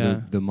upfront for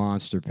Yeah. the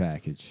monster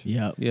package.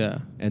 Yeah. Yeah.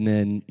 And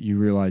then you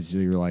realize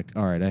you're like,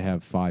 all right, I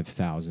have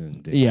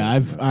 5,000. Yeah,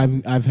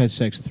 I've had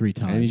sex 3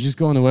 times. And you just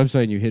go on the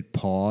website and you hit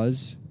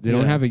pause. They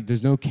don't Yeah. have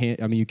there's no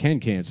I mean, you can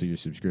cancel your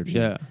subscription.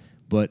 Yeah.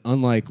 But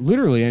unlike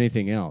literally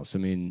anything else, I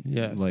mean,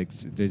 Yes. like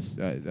there's,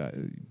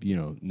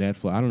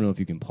 Netflix. I don't know if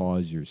you can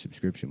pause your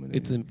subscription with it.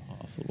 It's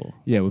impossible.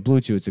 Yeah, with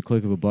Blue Chew, it's a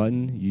click of a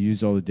button. You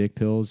use all the dick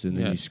pills, and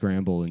then you Yes.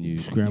 scramble and you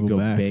Scramble go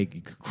back.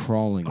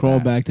 crawling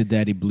Crawl back to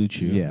Daddy Blue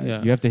Chew. Yeah.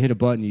 Yeah. You have to hit a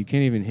button. You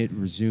can't even hit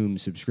resume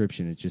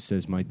subscription. It just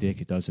says my dick.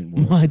 It doesn't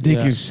work. My dick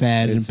Yeah. is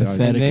sad and It's,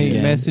 pathetic And they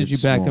again. message you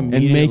It's back small.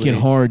 immediately. And make it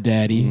hard,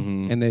 Daddy.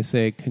 Mhm. And they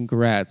say,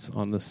 congrats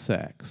on the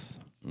sex.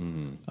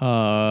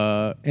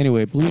 Mhm.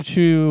 Anyway, Blue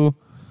Chew,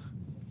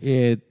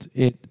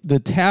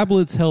 the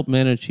tablets help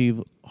men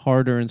achieve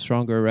harder and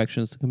stronger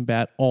erections to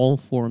combat all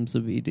forms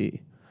of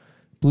ED.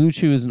 Blue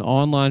Chew is an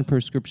online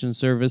prescription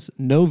service,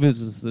 no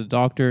visits to the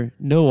doctor,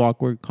 no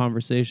awkward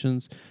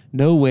conversations,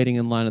 no waiting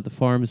in line at the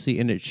pharmacy,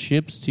 and it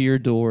ships to your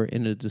door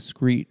in a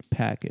discreet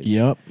package.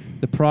 Yep.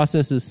 The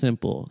process is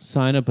simple.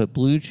 Sign up at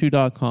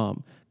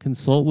bluechew.com,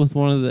 consult with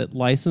one of the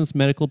licensed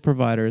medical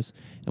providers,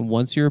 and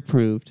once you're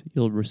approved,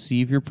 you'll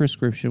receive your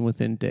prescription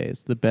within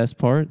days. The best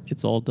part,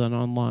 it's all done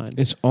online.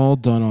 It's all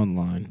done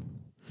online.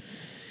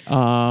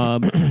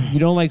 You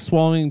don't like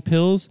swallowing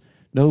pills?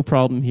 No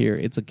problem here.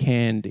 It's a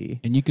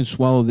candy. And you can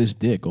swallow this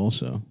dick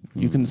also.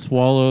 You can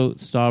swallow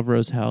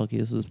Stavros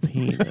Halkias'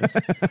 penis.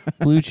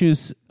 Blue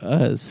Chew's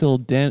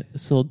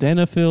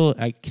sildenafil,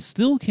 I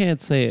still can't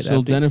say it.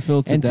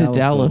 Sildenafil and tadalafil.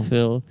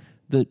 tadalafil.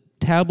 The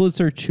tablets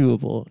are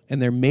chewable,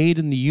 and they're made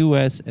in the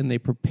U.S., and they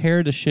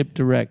prepare to ship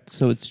direct,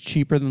 so it's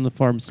cheaper than the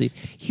pharmacy.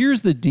 Here's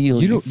the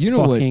deal. You know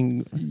what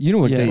fucking, yeah.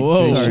 they...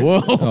 Whoa, Sorry.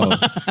 whoa. Oh.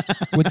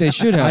 What they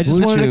should have. I just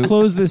Blue wanted to Chew-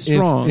 close this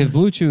strong. If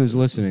Blue Chew is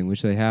listening,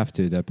 which they have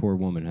to, that poor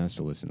woman has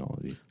to listen to all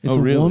of these. It's Oh,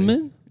 a really?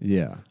 woman?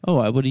 Yeah. Oh,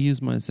 I would have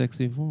used my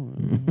sexy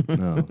form.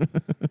 No.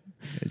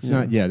 It's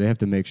not. Yeah, they have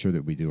to make sure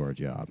that we do our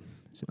job.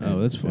 Oh,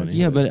 that's funny.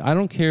 Yeah, but I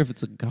don't care if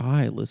it's a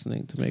guy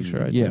listening to make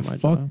sure I Yeah, do my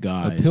fuck job.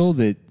 guys. A pill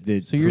that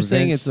So you're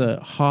saying prevents- it's a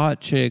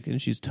hot chick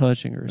and she's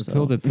touching a herself.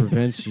 pill that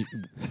prevents you.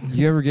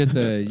 You ever get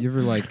you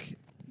ever like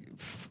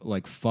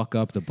fuck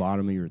up the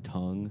bottom of your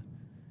tongue,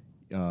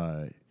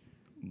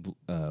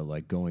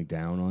 like going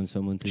down on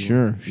someone? Too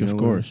Sure, long? You know of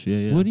what- course. Yeah,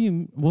 yeah. What do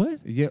you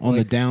what? You get On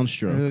like, the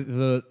downstroke.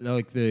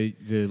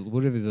 the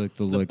whatever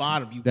the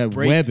bottom, you that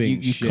break-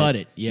 webbing you shit. cut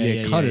it.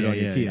 Yeah, cut it yeah, on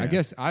your yeah, teeth. yeah. I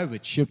guess I have a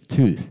chipped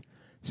tooth,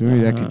 so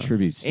maybe that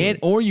contributes. To And it.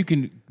 or you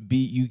can be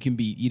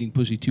eating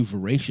pussy too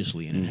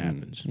voraciously and it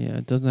happens. Yeah,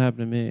 it doesn't happen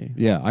to me.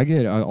 Yeah, I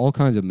get all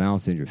kinds of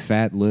mouth injury,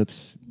 fat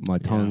lips. My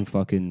tongue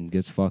fucking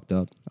gets fucked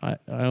up. I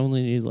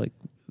only need like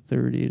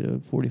 30 to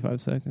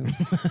 45 seconds.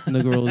 And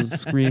the girl is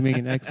screaming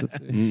in ecstasy.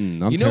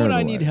 I'm You know what I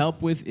terrible need at it.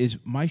 help with is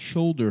my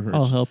shoulder hurts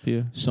I'll help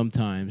you.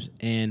 sometimes,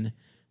 and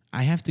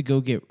I have to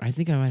go get. I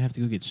think I might have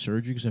to go get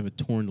surgery because I have a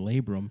torn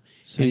labrum.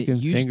 So you And can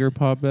it used- finger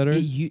pop better? It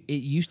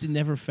used to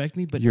never affect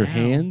me, but Your now-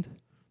 hand?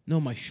 No,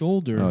 my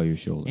shoulder. Oh, your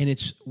shoulder. And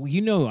it's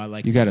I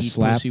like. You to got a eat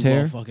slap pussy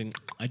tear? while fucking.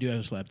 I do have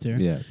a slap tear.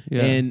 Yeah.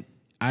 Yeah. And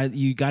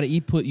you got to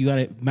You got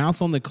to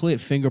mouth on the clit,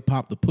 finger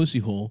pop the pussy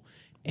hole.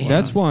 And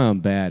That's why I'm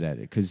bad at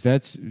it, because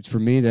that's for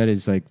me. That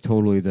is like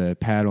totally the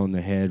pat on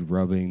the head,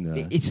 rubbing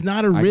the. It's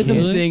not a I rhythm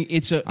can't- thing.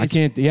 It's a. I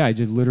can't. Yeah, I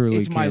just literally.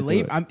 It's my can't do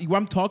labor. it.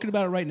 I'm talking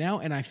about it right now,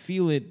 and I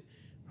feel it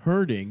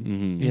hurting.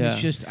 And Yeah.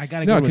 it's just I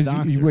gotta No, go to a because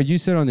doctor. what you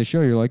said on the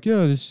show, you're like,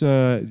 yeah, this.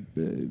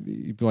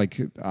 Like,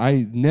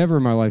 I never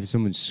in my life has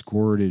someone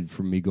squirted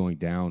from me going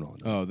down on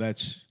them. Oh,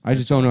 that's. I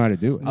just don't know how to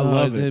do it. I No,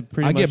 love it's it.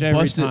 pretty I get much every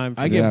busted. time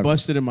for I me. get Yeah.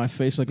 busted in my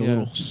face like a Yeah.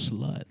 little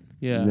slut,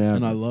 Yeah. Yeah.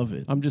 and I love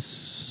it. I'm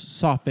just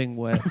sopping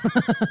wet.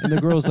 And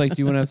the girl's like,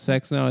 do you want to have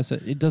sex now? I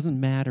said, it doesn't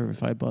matter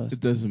if I bust. It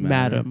doesn't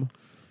matter. Madam.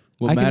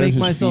 What I can matters make is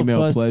myself female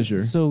bust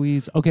pleasure. so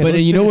easy. Okay, But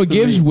let's you know finish what the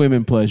gives read.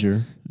 women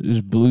pleasure is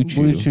Blue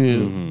Chew. Blue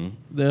Chew. Mm-hmm.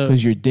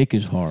 Because your dick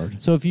is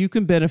hard. So if you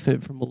can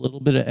benefit from a little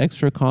bit of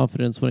extra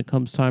confidence when it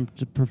comes time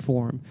to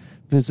perform,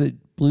 visit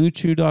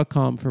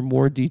bluechew.com for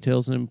more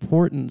details and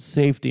important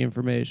safety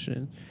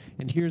information.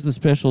 And here's the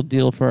special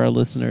deal for our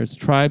listeners.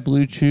 Try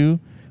Blue Chew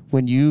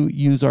when you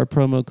use our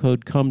promo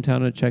code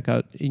CUMTOWN at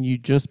checkout, and you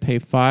just pay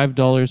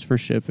 $5 for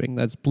shipping.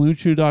 That's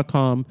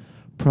bluechew.com,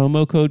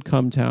 promo code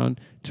CUMTOWN,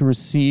 to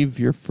receive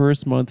your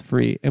first month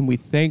free. And we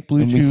thank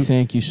Blue And Chew we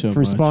thank you so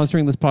for much.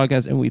 sponsoring this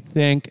podcast, and we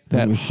thank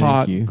that we thank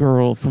hot you.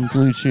 girl from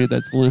Blue Chew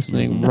that's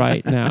listening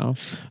right now.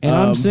 And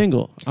I'm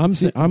single. I'm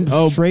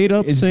straight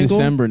up It's single.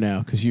 December now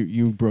because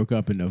you broke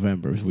up in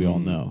November, as we all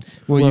know.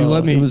 Well, you Well,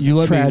 let me. it was You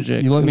let tragic.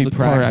 me. You let It me was a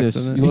car practice.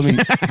 accident. You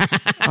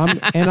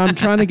let me. I'm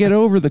trying to get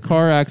over the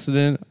car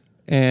accident,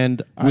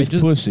 and With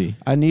pussy.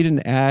 I need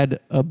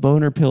a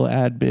boner pill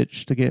ad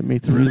bitch to get me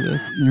through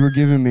this. You were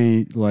giving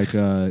me like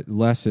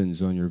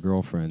lessons on your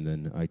girlfriend,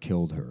 and I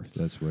killed her.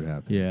 That's what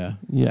happened. Yeah.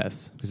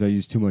 Yes. Because I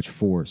used too much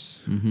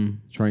force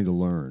trying to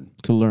learn.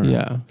 To learn.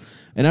 Yeah.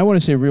 And I want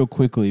to say real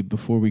quickly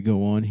before we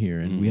go on here,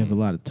 and we have a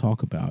lot to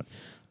talk about.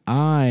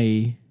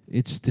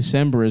 It's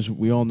December, as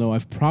we all know.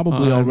 I've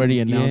probably already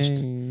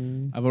announced.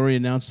 Yay. I've already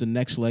announced the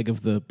next leg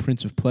of the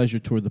Prince of Pleasure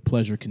tour. The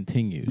Pleasure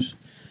Continues.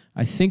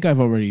 I think I've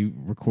already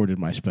recorded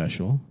my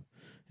special,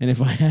 and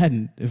if I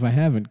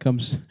haven't, come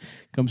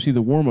see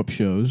the warm up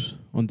shows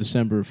on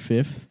December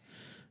 5th,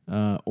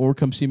 or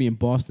come see me in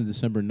Boston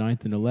December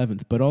 9th and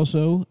 11th. But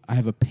also, I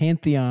have a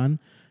Pantheon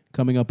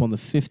coming up on the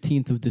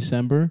 15th of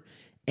December.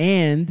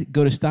 And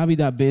go to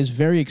Stavi.biz.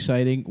 Very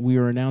exciting. We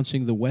are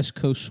announcing the West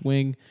Coast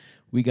Swing.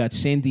 We got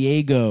San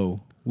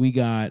Diego. We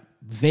got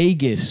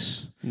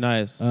Vegas.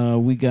 Nice.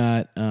 We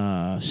got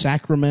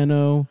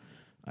Sacramento.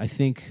 I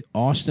think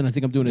Austin. I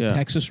think I'm doing a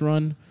Texas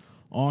run.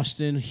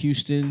 Austin,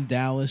 Houston,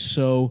 Dallas.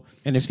 So,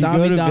 and if you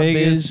go to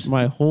Vegas,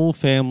 my whole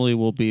family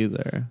will be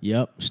there.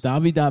 Yep.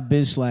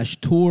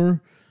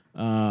 Stavi.biz/tour.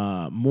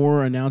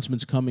 More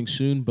announcements coming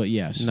soon. But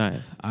yes.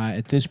 Nice.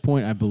 At this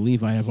point, I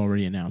believe I have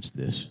already announced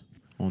this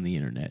on the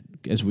internet.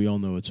 As we all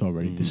know, it's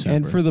already December.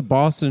 And for the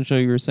Boston show,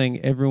 you were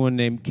saying everyone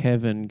named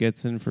Kevin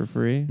gets in for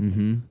free?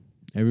 Mm-hmm.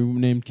 Everyone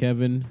named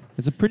Kevin.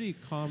 It's a pretty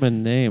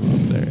common name up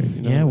there.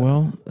 You know yeah,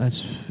 well,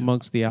 that's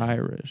amongst the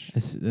Irish.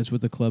 That's what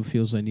the club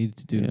feels I needed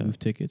to do to move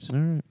tickets. All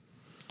right.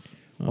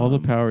 All the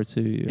power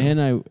to you. And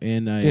I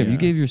Damn, you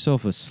gave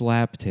yourself a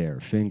slap tear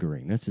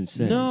fingering. That's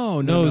insane. No,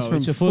 it's from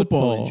a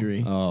football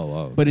injury.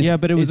 Oh. But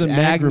it was a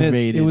magnet.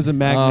 Aggravated. It was a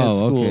magnet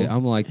school. Okay.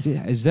 I'm like,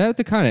 is that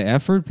the kind of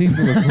effort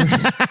people are putting?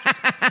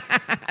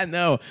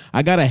 No,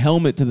 I got a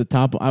helmet to the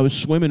top. I was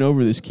swimming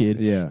over this kid.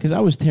 Yeah. Because I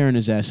was tearing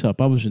his ass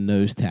up. I was a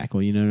nose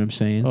tackle. You know what I'm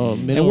saying? Oh,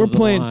 middle and we're of the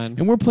playing, line.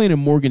 And we're playing at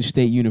Morgan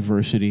State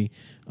University.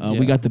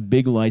 We got the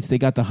big lights. They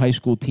got the high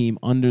school team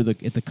at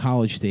the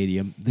college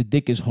stadium. The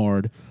dick is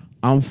hard.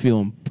 I'm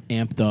feeling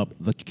amped up.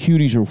 The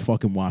cuties are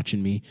fucking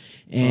watching me,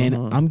 and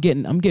I'm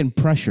getting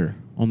pressure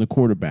on the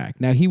quarterback.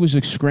 Now he was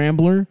a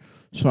scrambler,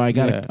 so I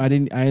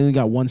only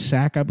got one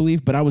sack, I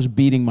believe, but I was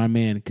beating my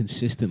man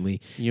consistently.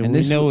 Yeah, and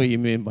we know what you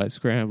mean by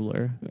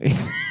scrambler.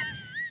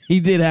 He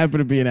did happen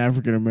to be an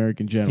African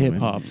American gentleman.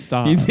 Hip hop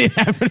style. He did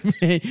happen to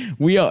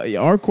be.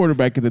 Our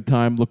quarterback at the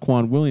time,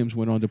 Laquan Williams,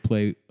 went on to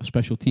play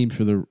special teams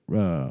for the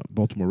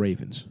Baltimore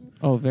Ravens.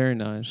 Oh, very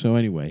nice. So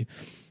anyway.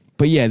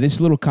 But yeah, this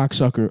little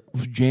cocksucker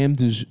jammed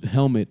his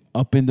helmet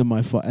up into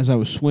my as I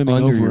was swimming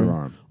under over your him,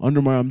 arm.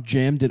 under my arm,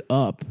 jammed it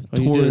up,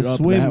 tore did it a up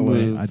swim that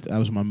move. way. That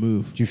was my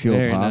move. Did you feel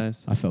very a pop?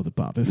 nice. I felt a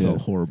pop. It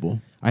felt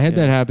horrible. I had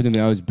that happen to me.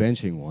 I was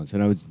benching once,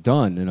 and I was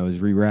done, and I was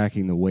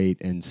re-racking the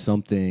weight, and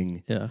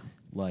something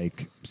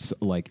like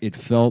it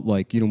felt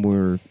like,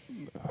 where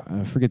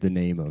I forget the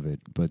name of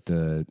it, but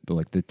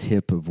the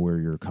tip of where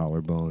your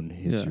collarbone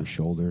hits your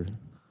shoulder.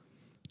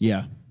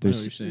 Yeah,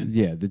 There's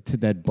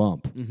that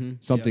bump. Mm-hmm.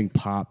 Something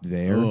popped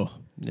there. Oh.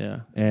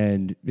 Yeah,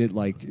 and it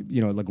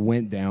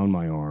went down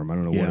my arm. I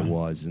don't know what it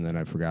was, and then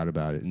I forgot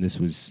about it. And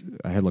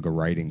I had like a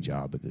writing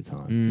job at the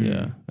time.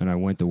 Yeah, and I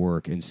went to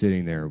work, and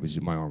sitting there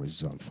my arm was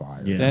just on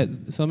fire. Yeah,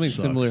 something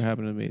similar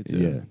happened to me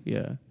too.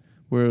 Yeah,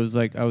 where it was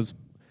like I was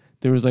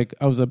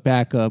a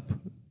backup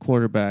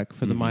quarterback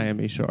for the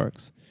Miami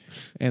Sharks,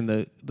 and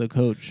the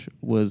coach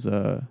was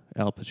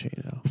Al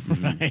Pacino.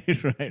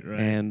 Right.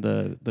 And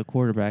the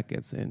quarterback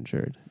gets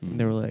injured, and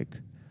they were like,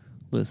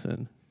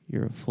 "Listen,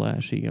 you're a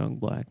flashy young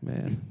black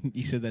man."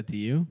 He said that to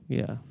you?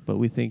 Yeah, but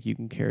we think you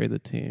can carry the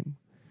team,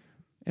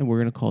 and we're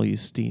gonna call you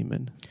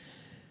Steeman,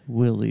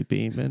 Willie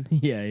Beeman.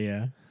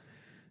 Yeah.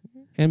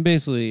 And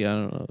basically, I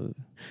don't know.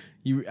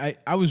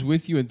 I was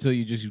with you until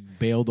you just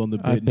bailed on the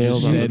bit. I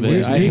bailed on the said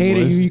bit. what I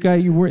hated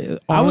you were.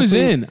 I was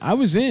in. I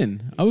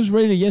was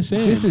ready to yes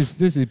and. This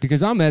is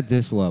because I'm at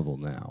this level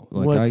now.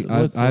 Like What's I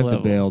have the to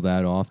level? bail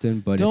that often.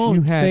 But Don't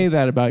if you had, say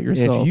that about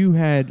yourself. If you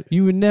had,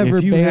 you would never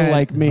if you bail had,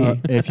 like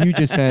me. If you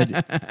just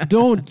had,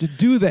 Don't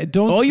do that.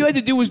 Don't. All you had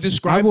to do was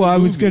describe. I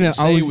was going gonna to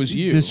say it was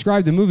you.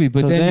 describe the movie,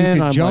 but So then you then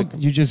could I'm jump.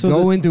 like- You just so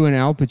go the- into an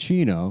Al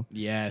Pacino,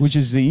 Yes. which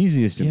is the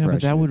easiest Yeah, impression.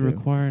 but that would to do.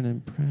 require an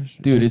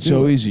impression. Dude, Just it's do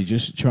so it. easy.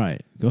 Just try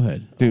it. Go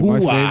ahead. Dude, my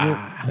Ooh-ah.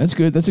 favorite. That's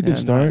good. That's a good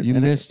Yeah, start. You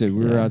missed it.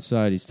 We were Yeah.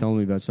 outside. He's telling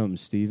me about something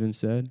Steven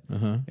said,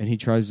 and he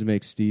tries to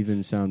make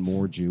Steven sound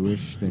more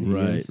Jewish than he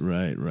is.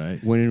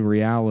 Right. When in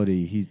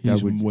reality, He's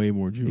that would way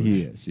more Jewish.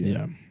 He is,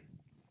 yeah.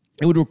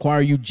 It would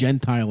require you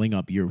gentiling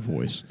up your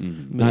voice,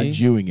 not Me?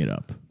 Jewing it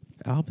up.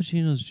 Al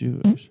Pacino's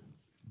Jewish.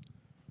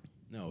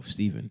 No,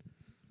 Steven.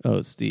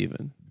 Oh,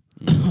 Steven.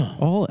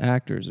 All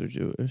actors are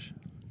Jewish.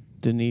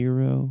 De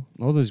Niro.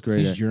 all those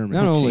great. He's German.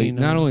 Not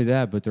Pacino. only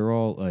that, but they're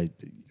all like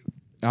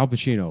Al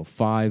Pacino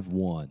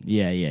 5'1".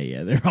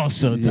 Yeah. They're all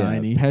so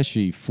tiny.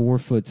 Pesci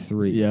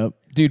 4'3". Yep.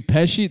 Dude,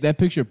 Pesci, that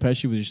picture of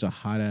Pesci was just a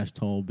hot-ass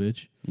tall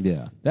bitch.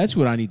 Yeah. That's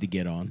what I need to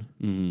get on.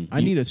 Mm-hmm.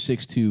 I need a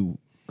 6'2"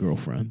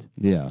 girlfriend.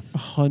 Yeah.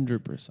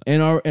 100%.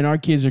 And our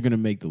kids are going to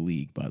make the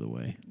league, by the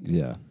way.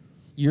 Yeah.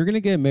 You're gonna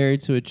get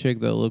married to a chick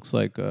that looks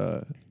like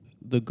the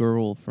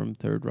girl from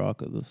Third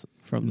Rock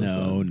from the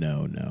Sun.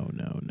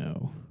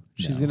 No.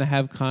 She's gonna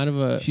have kind of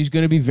a. She's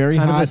going to be very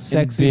kind of hot a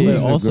sexy, and big.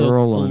 but He's also the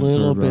girl a on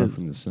little Third Rock bit.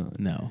 from the Sun.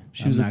 No,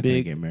 She was I'm a not gonna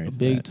big, get married a to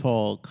big, that.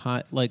 tall,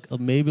 like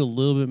maybe a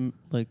little bit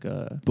like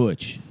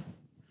Butch.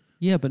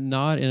 yeah, but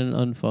not in an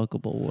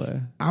unfuckable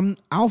way.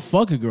 I'll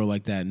fuck a girl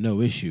like that,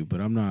 no issue.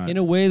 But I'm not. In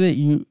a way that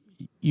you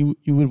you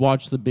would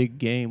watch the big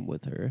game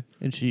with her,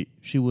 and she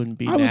wouldn't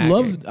be. I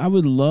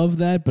would love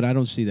that, but I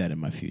don't see that in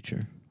my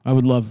future. I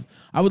would love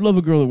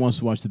a girl that wants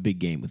to watch the big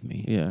game with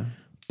me. Yeah,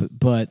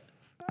 But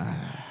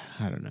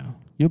I don't know.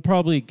 you'll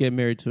probably get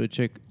married to a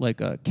chick like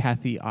a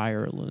Kathy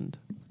Ireland.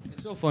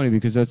 It's so funny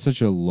because that's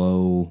such a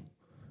low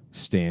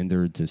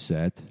standard to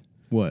set.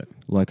 What?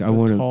 Like I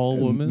want tall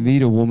to woman?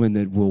 meet a woman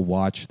that will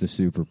watch the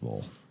Super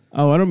Bowl.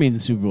 Oh, I don't mean the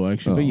Super Bowl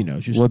actually, but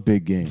just what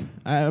big game?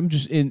 I'm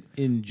just in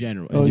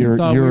general. Oh, You're- you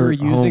thought we you're were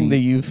using home- the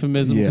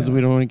euphemism because Yeah.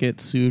 we don't want to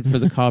get sued for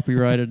the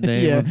copyrighted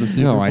name Yeah. of the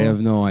Super No, Bowl? I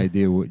have no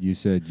idea what you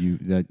said.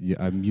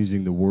 I'm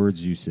using the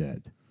words you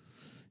said.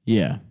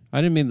 Yeah. I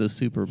didn't mean the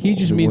Super Bowl. He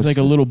just means what's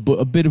like the-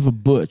 a bit of a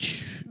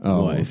butch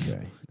wife.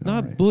 Okay. not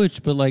All right.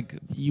 butch, but like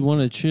you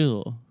want to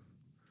chill.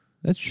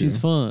 That's true. She's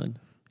fun.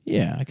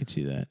 Yeah, I could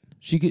see that.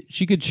 She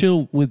could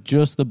chill with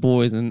just the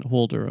boys and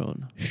hold her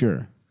own.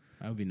 Sure.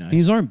 That would be nice.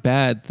 These aren't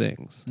bad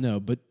things. No,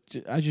 but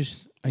I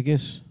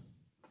guess,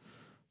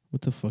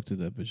 what the fuck did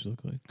that bitch look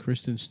like?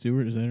 Kristen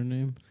Stewart, is that her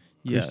name?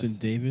 Yes. Kristen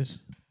Davis?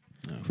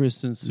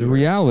 Kristen The Stewart.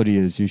 reality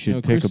is you should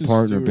No, pick Kristen a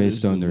partner Stewart based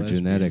is on the their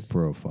lesbian. genetic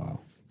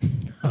profile.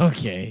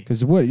 Okay.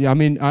 Because what I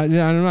mean, I'm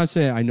not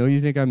saying. I know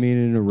you think I mean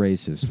it in a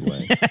racist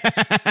way,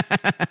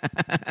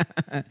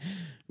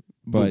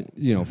 but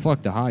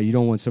fuck the high. You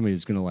don't want somebody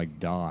that's gonna like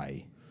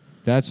die.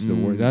 That's the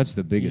word. That's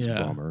the biggest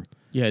Yeah. bummer.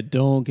 Yeah,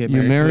 don't get You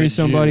married. to marry a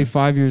somebody Jew.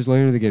 5 years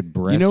later, they get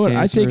breast. You know what?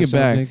 I cancer take or it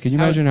back. something. Can you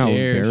How imagine how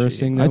dare she?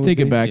 embarrassing that I would take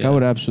be? it back. Yeah. I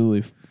would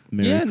absolutely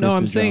marry Yeah, no,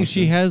 I'm Kristen saying Johnson.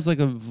 she has like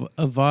a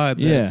vibe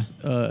Yeah. that's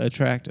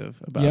attractive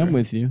about Yeah, her. I'm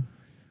with you.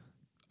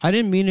 I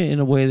didn't mean it in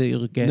a way that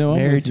you'll get No, I'm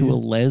married with to you. a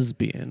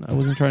lesbian. I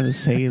wasn't trying to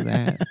say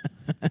that.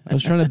 I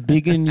was trying to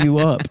biggin you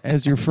up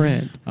as your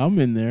friend. I'm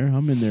in there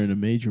in a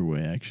major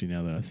way, actually,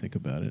 now that I think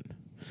about it.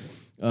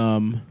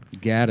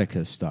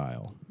 Gattaca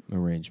style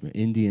arrangement,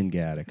 Indian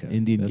Gattaca.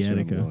 Indian That's what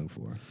I'm Gattaca. going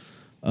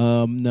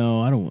for.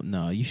 No, I don't.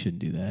 No, you shouldn't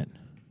do that.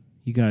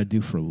 You got to do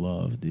for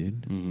love,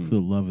 dude. Mhm. For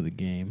the love of the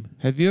game.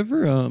 Have you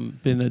ever been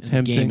And the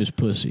attempting? game is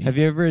pussy. Have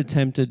you ever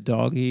attempted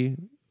doggy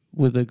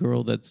with a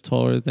girl that's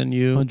taller than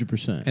you,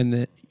 100%. and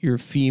that your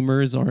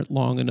femurs aren't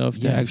long enough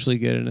to Yes. actually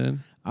get it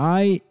in?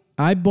 I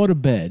bought a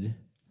bed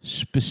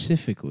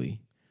specifically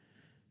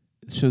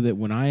so that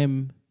when I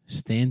am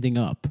standing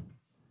up,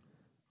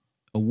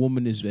 a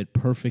woman is at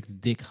perfect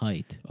dick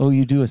height, Oh,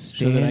 you do a so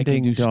standing that I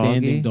can do doggy?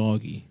 standing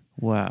doggy.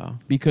 Wow.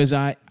 Because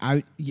I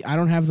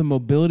don't have the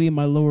mobility in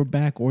my lower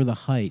back or the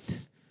height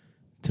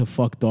to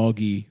fuck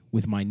doggy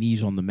with my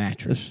knees on the A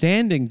mattress.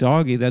 standing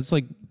doggy. That's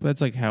like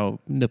how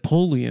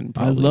Napoleon.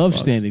 I Probably love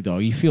fucked. standing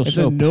doggy. You feel It's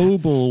so a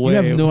noble way.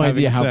 You have no of having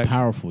idea how sex.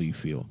 powerful you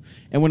feel.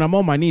 And when I'm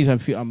on my knees,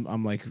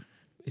 I'm like,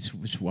 I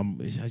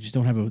just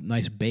don't have a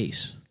nice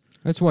base.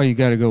 That's why you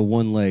got to go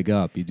one leg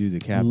up. You do the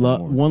Captain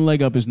Morgan. One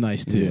leg up is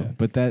nice too, Yeah.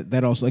 but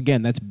that also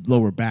again that's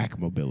lower back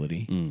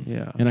mobility,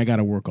 Yeah. and I got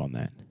to work on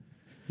that.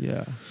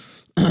 Yeah.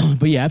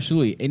 But yeah,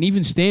 absolutely. And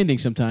even standing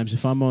sometimes,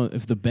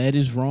 if the bed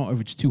is wrong,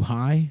 if it's too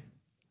high,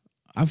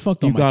 I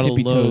fucked on You my got a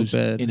tippy low toes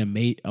bed. in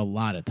a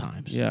lot of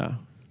times. Yeah.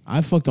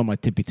 I fucked on my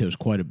tippy toes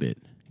quite a bit,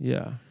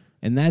 Yeah.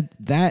 and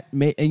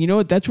and you know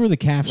what? That's where the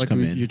calves Like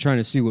come in. you're trying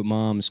to see what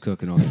mom's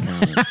cooking on the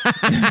counter.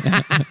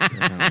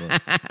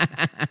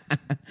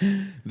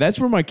 That's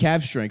where my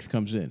calf strength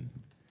comes in.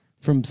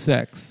 From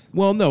sex.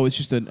 Well, no, it's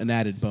just an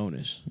added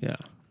bonus. Yeah.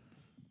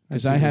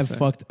 Because see I what have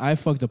you're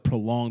fucked a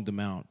prolonged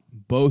amount,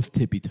 both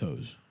tippy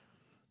toes.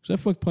 Because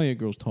I fucked plenty of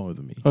girls taller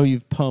than me. Oh,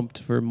 you've pumped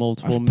for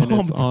multiple I've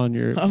minutes pumped. on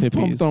your I've tippies.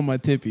 pumped on my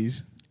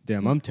tippies.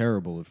 Damn, I'm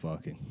terrible at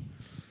fucking.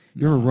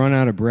 You ever run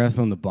out of breath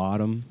on the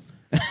bottom?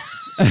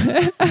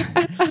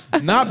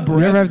 Not You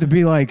ever have to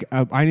be like,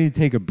 I need to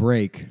take a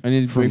break. I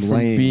need to from break from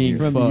laying being here.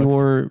 from fucked.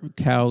 your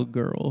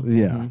cowgirl.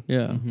 Yeah.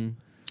 Yeah.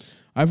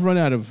 I've run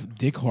out of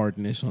dick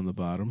hardness on the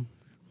bottom.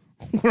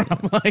 Where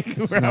I'm like,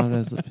 It's where not I'm-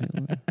 as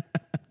appealing.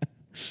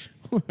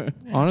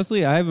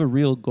 Honestly, I have a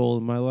real goal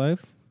in my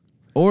life.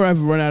 or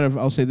I've run out of,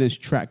 I'll say this,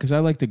 track. Because I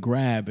like to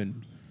grab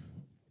and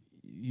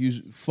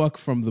fuck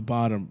from the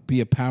bottom,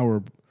 be a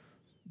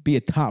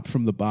top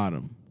from the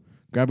bottom.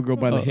 Grab a girl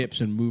by the Oh. hips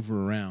and move her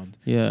around.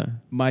 Yeah.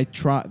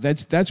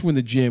 That's when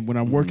the gym, when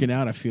I'm working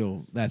out, I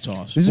feel that's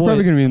awesome. This is Boy.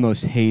 probably going to be the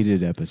most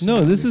hated episode.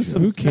 No, this is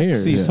some Who cares?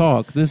 sexy Yeah.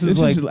 talk. This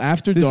is like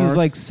after this dark. is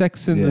like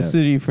Sex in Yeah. the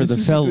City for the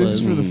fellas.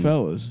 This is for the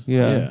fellas.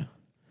 Yeah.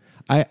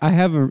 I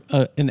have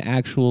an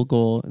actual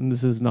goal, and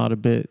this is not a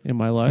bit in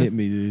my life. Hit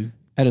me, dude.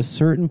 At a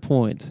certain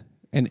point,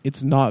 and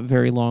it's not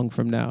very long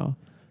from now,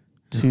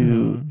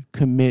 to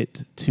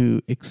commit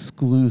to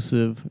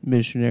exclusive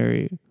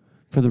missionary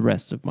for the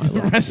rest of my The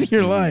life. rest of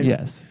your life.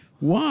 Yes.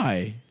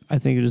 Why? I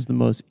think it is the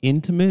most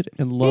intimate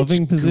and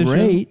loving It's position.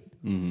 Great.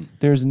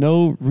 There's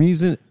no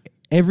reason.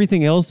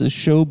 Everything else is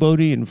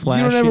showboaty and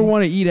flashy. You don't ever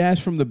want to eat ass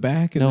from the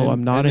back. And No, then,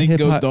 I'm not and a then hip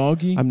go hop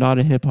doggy. I'm not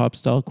a hip hop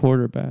style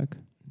quarterback.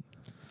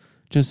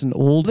 Just an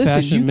old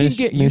Listen, you fashioned can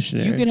get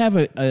missionary. you can have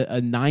a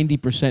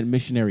 90%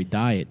 missionary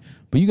diet,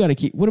 but you got to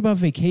keep. What about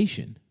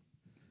vacation?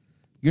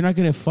 You're not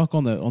going to fuck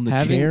on the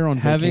chair on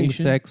having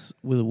vacation. sex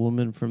with a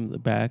woman from the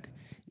back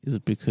is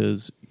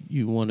because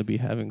you want to be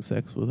having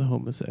sex with a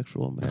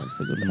homosexual man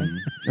for the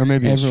night. Or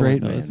maybe a Everyone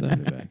straight man. knows that.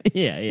 in the back.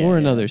 Yeah, Or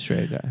another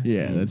straight guy.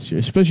 Yeah, that's true.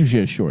 Especially if she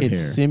has short It's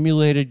hair.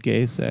 simulated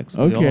gay sex.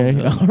 We all Okay,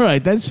 know. all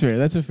right, that's fair.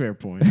 That's a fair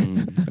point.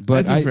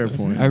 But That's a fair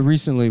point. I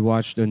recently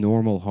watched A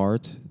Normal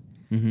Heart.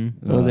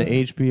 Mm-hmm. Oh, the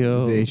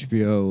HBO. The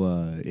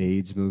HBO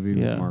AIDS movie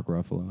Yeah. with Mark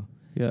Ruffalo.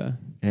 Yeah.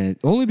 And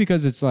only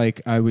because it's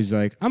like, I was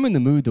like, I'm in the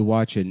mood to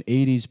watch an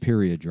 80s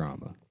period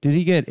drama. Did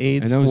he get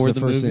AIDS And that was for the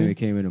first thing movie? that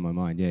came into my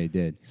mind. Yeah, he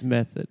did. His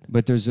method.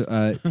 But there's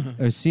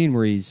a scene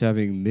where he's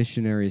having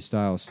missionary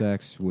style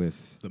sex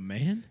with The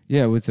man?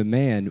 with a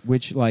man,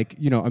 which like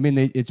I mean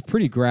it's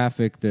pretty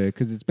graphic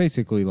because it's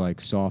basically like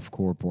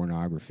softcore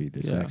pornography.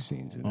 The Yeah. sex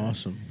scenes. In there.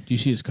 Awesome. Do you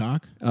see his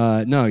cock?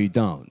 No, you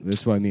don't.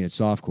 That's what I mean. It's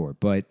softcore,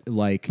 but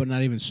like But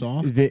not even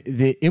soft?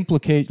 the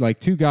implicate like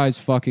two guys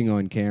fucking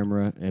on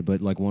camera, but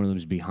like one of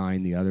them's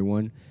behind the other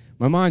one.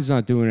 My mind's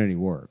not doing any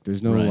work.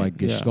 There's no Right,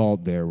 like yeah.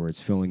 gestalt there where it's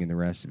filling in the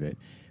rest of it.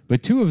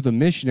 But two of the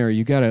missionary,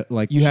 you gotta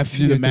like You have to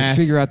do the math.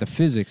 figure out the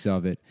physics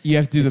of it. You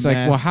have to do It's the like,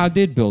 math. well, how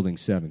did Building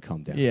 7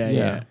 come down? Yeah, Yeah.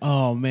 yeah.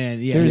 Oh,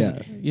 man. Yeah. There's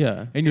yeah.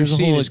 yeah. And you're There's a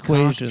seeing whole his cock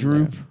equation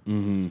droop. there.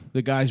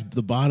 Mm-hmm.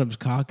 The bottom's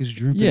cock is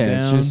drooping Yeah,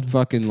 down. it's just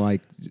fucking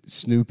like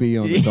Snoopy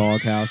on the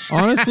doghouse.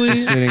 Honestly,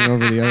 Just sitting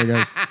over the other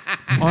guys.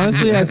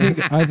 honestly,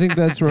 I think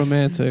that's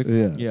romantic.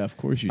 Yeah. yeah, of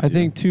course you I do.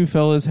 think two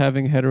fellas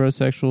having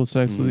heterosexual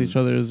sex with Mm. each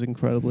other is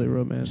incredibly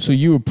romantic. So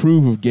you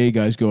approve of gay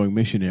guys going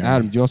missionary?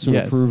 Adam, do you also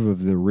Yes. approve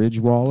of the Ridge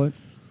wallet?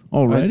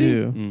 Already? I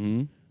do.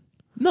 Mm-hmm.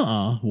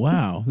 Nuh-uh.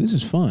 Wow. This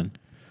is fun.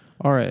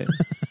 All right.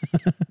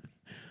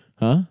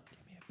 Huh?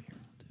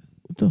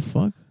 What the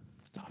fuck?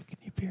 Stop. Can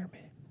you beer me?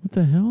 What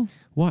the hell?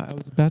 Why? I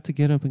was about to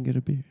get up and get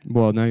a beer.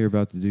 Well, now you're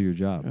about to do your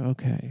job.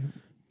 Okay.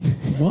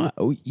 What?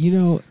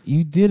 You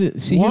did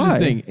it. See, here's Why?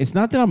 the thing. It's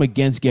not that I'm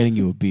against getting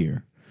you a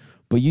beer,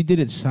 but you did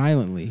it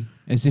silently,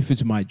 as if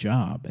it's my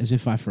job, as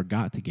if I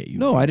forgot to get you. a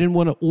No, beer. I didn't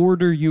want to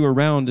order you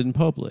around in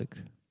public.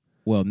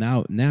 Well,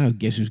 now,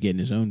 guess who's getting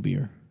his own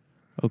beer?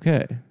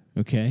 Okay.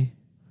 Okay.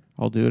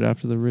 I'll do it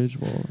after the Ridge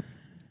Wallet.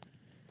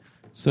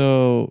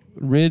 So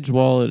Ridge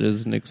Wallet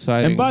is an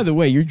exciting. And by the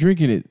way, you're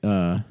drinking it.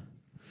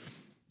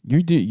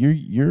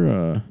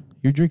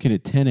 You're drinking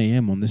at 10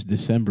 a.m. on this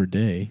December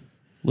day.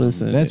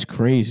 listen, That's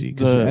crazy.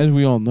 Because the- as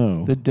we all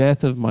know, the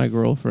death of my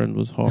girlfriend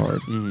was hard.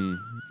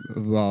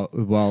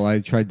 Well, I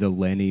tried to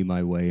Lenny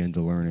my way into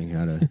learning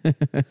how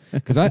to,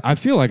 because I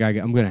feel like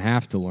I'm going to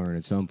have to learn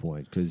at some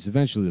point because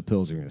eventually the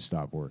pills are going to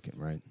stop working,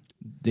 right?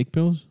 dick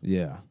pills.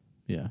 Yeah,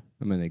 Yeah.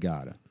 I mean they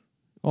gotta.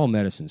 All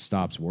medicine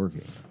stops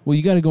working. Well,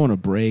 you got to go on a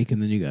break,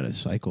 and then you got to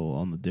cycle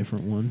on the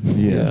different one.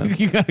 Yeah.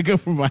 you got to go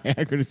from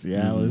Viagra to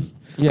Cialis.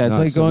 Yeah, it's No,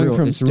 like it's a going real-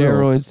 from it's a real-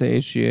 steroids to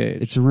HGH.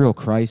 It's a real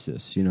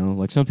crisis,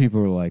 Like some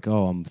people are like,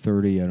 "Oh, I'm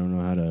 30. I don't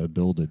know how to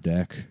build a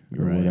deck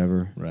or Right.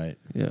 whatever." Right.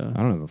 yeah.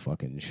 I don't have a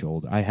fucking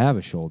shoulder. I have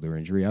a shoulder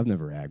injury. I've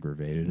never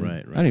aggravated it.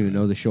 Right, I didn't even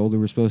know the shoulder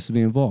was supposed to be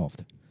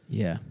involved.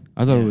 Yeah.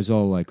 I thought Yeah. it was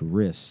all like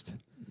wrist.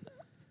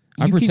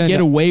 You can pretend get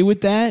that- away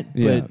with that,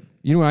 Yeah. but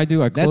You know what I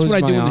do? I that's close what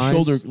I my do when the eyes,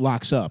 shoulder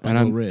locks up. and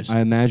I go I'm, wrist.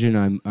 I imagine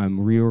I'm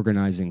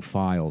reorganizing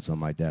files on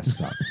my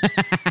desktop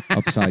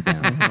upside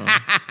down.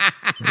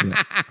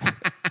 Yeah.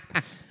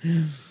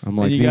 I'm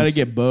like, and you got to these-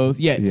 get both.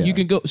 Yeah, Yeah. you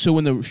can go. So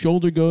when the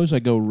shoulder goes, I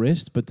go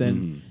wrist, but then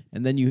Mhm.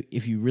 and then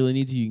if you really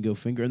need to, you can go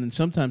finger, and then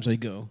sometimes I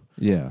go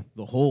Yeah.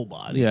 the whole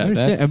body. Yeah. I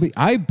understand. that's-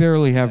 I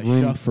barely have Yeah,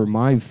 room shuffle. for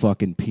my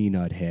fucking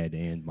peanut head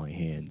and my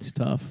hand. It's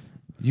tough.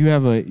 You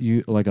have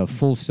a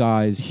full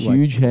size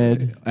Huge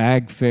head.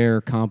 ag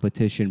fair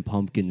competition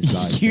pumpkin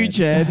size Huge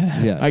head.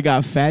 Yeah. I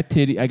got fat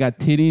titty. I got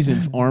titties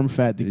and arm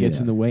fat that gets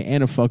Yeah. in the way,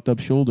 and a fucked up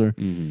shoulder.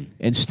 Mhm.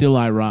 And still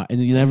I rot.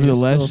 And You're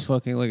nevertheless, still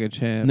fucking like a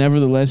champ.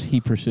 nevertheless,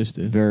 he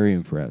persisted. Very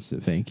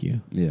impressive. Thank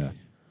you. Yeah.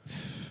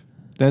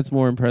 That's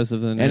more impressive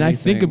than And I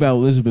think anything- about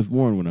Elizabeth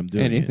Warren when I'm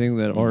doing anything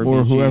that Or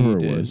RBG whoever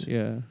it did. was.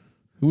 Yeah.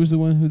 Who was the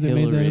one who they made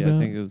Hillary, that about? I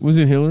think it was-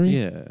 it Hillary?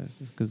 Yeah,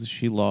 because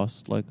she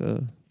lost like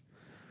a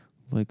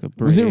Was it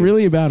brave-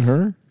 really about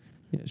her?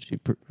 Yeah,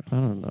 I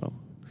don't know.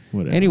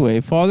 Whatever. Anyway,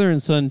 father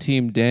and son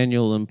team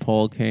Daniel and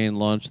Paul Kane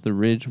launched the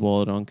Ridge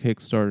Wallet on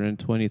Kickstarter in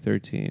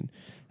 2013,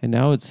 and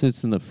now it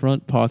sits in the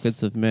front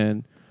pockets of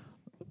men,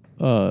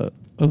 of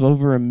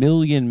over 1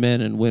 million men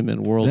and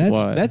women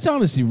worldwide. that's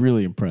honestly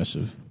really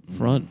impressive.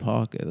 front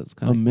pocket. That's A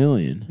kind of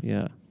million.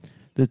 yeah.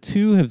 The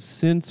two have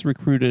since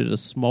recruited a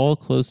small,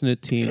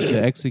 close-knit team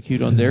to execute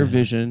on their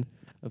vision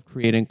of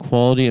creating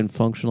quality and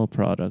functional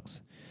products.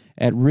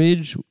 At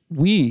Ridge,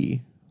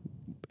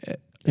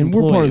 And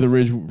we're part of the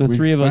employees, Ridge. The Ridge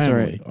three of us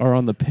family. are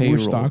on the payroll. We're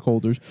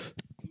stockholders.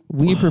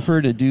 We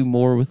prefer to do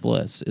more with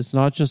less. It's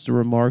not just a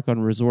remark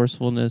on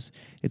resourcefulness,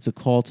 it's a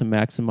call to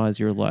maximize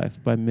your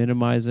life by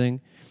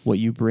minimizing what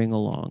you bring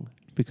along.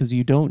 Because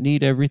you don't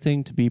need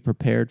everything to be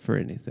prepared for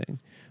anything.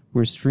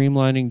 We're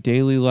streamlining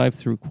daily life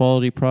through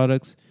quality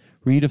products,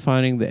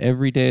 redefining the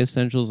everyday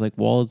essentials like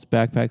wallets,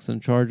 backpacks,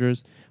 and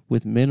chargers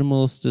with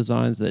minimalist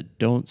designs that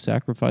don't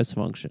sacrifice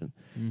function.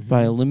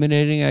 By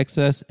eliminating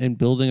excess and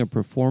building a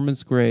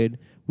performance grade,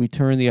 we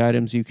turn the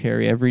items you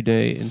carry every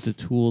day into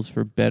tools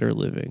for better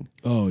living.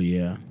 Oh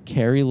yeah.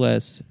 Carry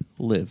less,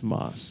 live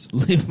Moss.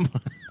 Live.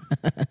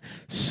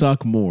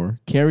 Suck more.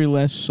 Carry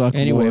less, suck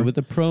Anyway, more. with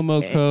the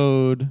promo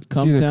code, It's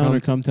either Cumtown or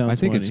Cumtown 20. I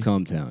think it's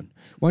Cumtown.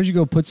 Why don't you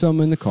go put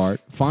something in the cart?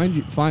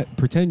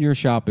 Pretend you're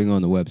shopping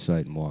on the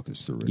website and walk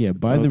us through it. Yeah,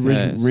 buy the Okay, rich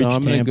so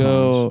I'm gonna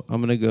tampons.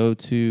 I'm gonna go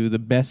to the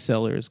best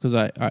sellers because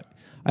I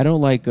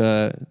don't like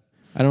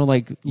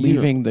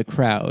leaving the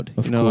crowd.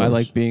 Of You know, I course.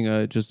 like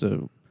being just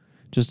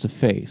a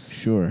face.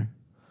 Sure.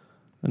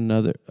 I'm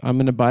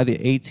gonna buy the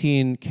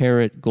 18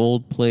 karat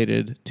gold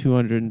plated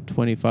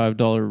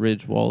 $225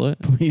 Ridge wallet.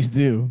 Please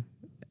do.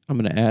 I'm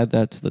gonna add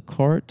that to the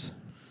cart,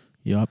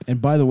 Yup. And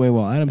by the way,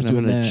 while Adam's and I'm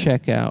doing gonna that,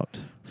 check out.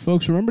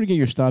 folks, remember to get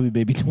your Stabby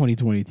Baby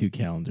 2022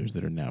 calendars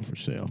that are now for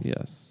sale.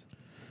 Yes,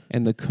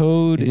 and the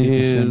code It is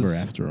is December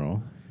after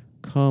all.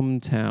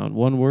 Cumtown.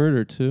 One word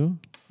or two?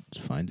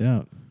 Let's find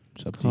out.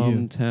 It's up to you.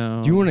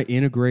 Cumtown. Do you want to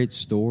integrate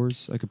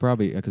stores? I could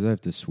probably, because I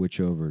have to switch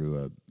over to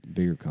a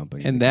bigger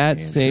company. And that that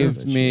can saved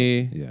handle that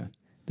me. shit. Yeah.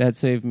 That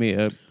saved me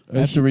a I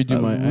have to redo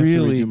a my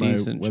really my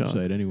decent website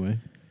chunk. anyway.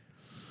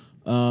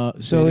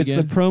 So it's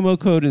the promo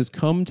code is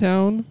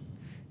Cumtown,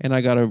 and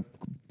I got a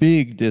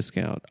big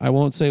discount. I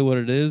won't say what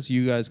it is.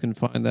 You guys can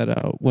find that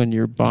out when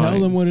you're buying.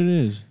 Tell them what it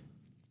is.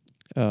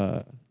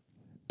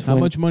 How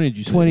much money did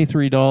you say?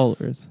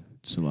 $23.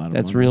 It's a lot of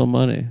That's money. real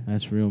money.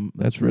 That's real.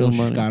 That's real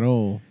money.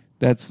 Scarol.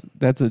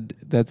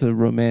 That's a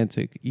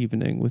romantic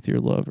evening with your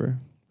lover.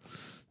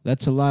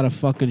 That's a lot of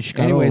fucking scarol.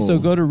 Anyway, so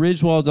go to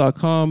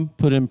ridgewall.com,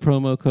 put in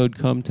promo code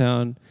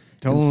Cumtown.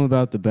 Tell them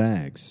about the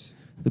bags.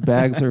 The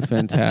bags are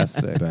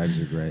fantastic. Bags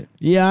are great.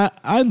 Yeah,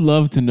 I'd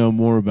love to know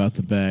more about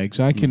the bags.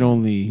 I can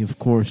only, of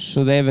course.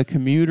 So they have a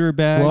commuter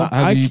bag. Well,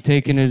 I have you c-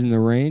 taken it in the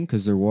rain?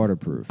 Because they're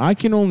waterproof. I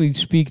can only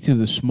speak to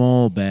the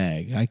small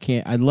bag. I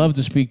can't. I'd love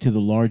to speak to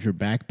the larger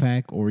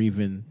backpack or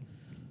even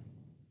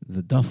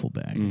the duffel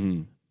bag.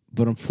 Mm-hmm.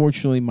 But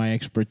unfortunately, my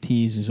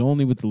expertise is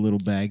only with the little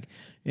bag,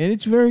 and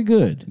it's very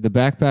good. The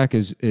backpack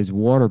is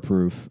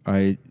waterproof.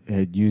 I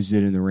had used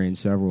it in the rain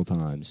several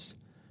times.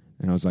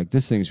 And I was like,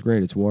 this thing's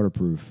great. It's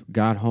waterproof.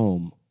 Got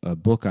home. A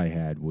book I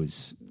had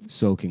was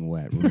soaking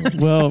wet.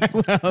 Well,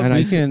 And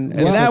you can.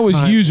 And that was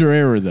user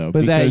error, though,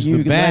 But that because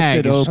you the left bag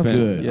it is open.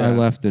 good. Yeah. I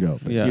left it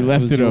open. Yeah, You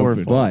left was it your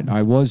open. fault. But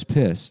I was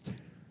pissed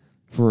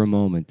for a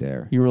moment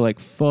there. You were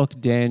like, fuck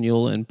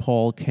Daniel and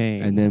Paul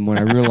Kane. And then when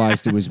I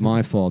realized it was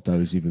my fault, I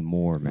was even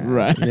more mad.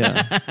 Right.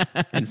 yeah.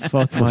 And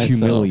fuck For myself.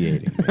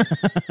 humiliating me.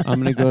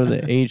 I'm going to go to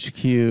the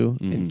HQ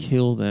Mhm. and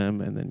kill them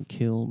and then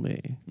kill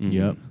me, Mhm.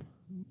 Yep.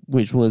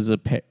 which was a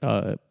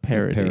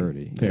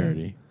parody.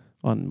 Parody.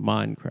 On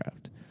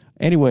Minecraft.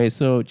 Anyway,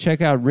 so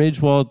check out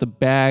Ridgewall. The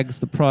bags,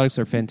 the products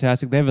are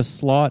fantastic. They have a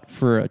slot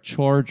for a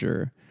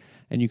charger,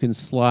 and you can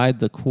slide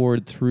the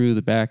cord through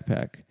the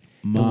backpack.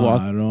 And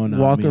Madonna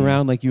walk mia.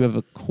 around like you have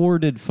a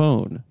corded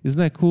phone. Isn't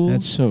that cool?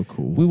 That's so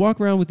cool. We walk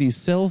around with these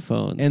cell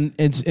phones. and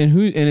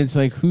it's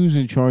like who's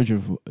in charge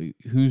of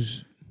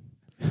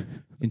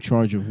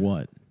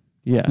what?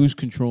 yeah. Who's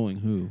controlling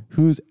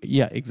who?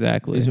 Yeah,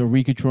 exactly. Are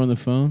we controlling the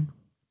phone?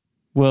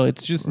 Well,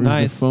 it's just Or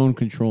nice. is the phone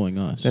controlling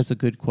us? That's a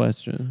good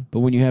question. But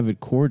when you have it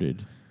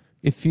corded,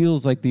 It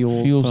feels like the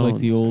old feels phones.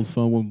 like the old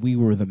phone when we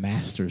were the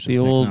masters The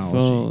of old technology.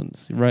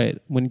 phones. Right.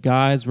 When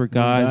guys were When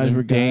guys, and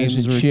were guys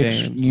dames and were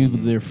chicks dames. knew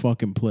their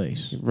fucking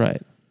place.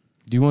 Right.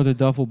 Do you want the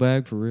duffel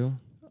bag for real?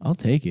 I'll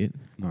take it.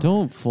 No.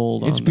 Don't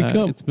fold It's on that.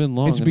 become- It's been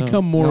long It's enough.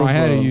 become more No, of I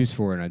had a a use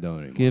for it and I don't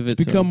anymore. Give it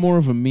It's become to more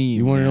of a meme.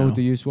 You want to know now. what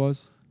the use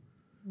was?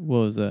 What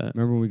was that?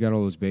 Remember when we got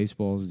all those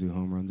baseballs to do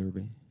home run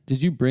derby?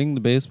 Did you bring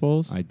the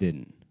baseballs? I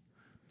didn't.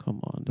 Come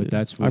on, dude. But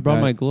that's what I brought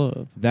that- my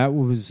glove. That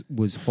was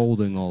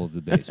holding all of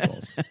the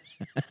baseballs.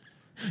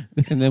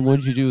 And then what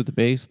did you do with the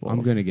baseballs?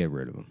 I'm going to get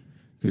rid of them.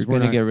 You're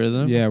going to get rid of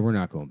them? Yeah, we're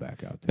not going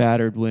back out there.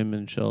 Battered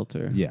women's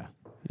shelter. Yeah.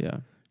 Yeah.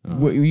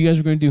 What, you guys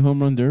were going to do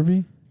home run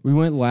derby? We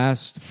went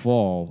last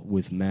fall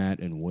with Matt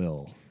and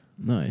Will.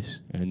 Nice.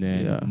 And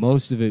then Yeah.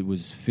 most of it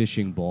was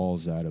fishing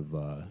balls out of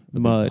the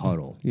Mud.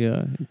 puddle.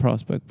 Yeah, in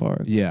Prospect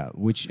Park. Yeah,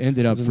 which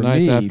ended up It was for a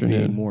nice me afternoon.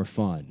 being more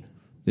fun.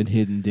 Then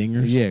hidden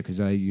dingers. Yeah, because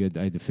I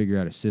had to figure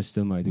out a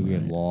system. We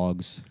had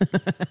logs.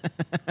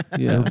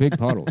 They Yeah. were big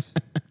puddles.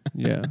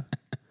 Yeah.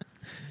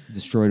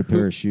 Destroyed a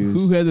pair of shoes.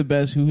 Who had the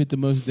best? Who hit the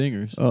most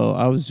dingers? Oh,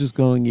 I was just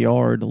going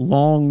yard.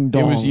 Long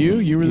dongs. It was you?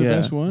 You were the Yeah.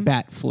 best one?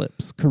 Bat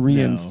flips.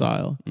 Korean No.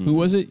 style. Who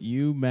was it?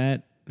 You,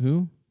 Matt?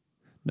 Who?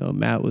 No,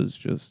 Matt was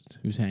just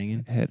Who's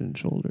hanging? head and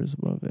shoulders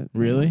above it.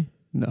 Really?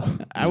 No.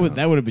 I would.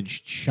 That would have been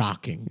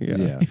shocking.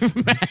 Yeah.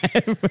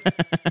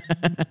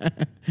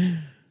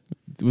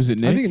 Was it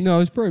Nick? I think no, it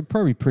was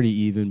probably pretty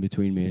even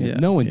between me and him. Yeah.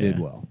 No one Yeah. did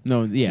well.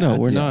 No. Yeah. No,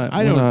 we're yeah. not- I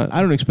we're don't. not- I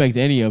don't expect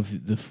any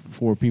of the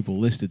four people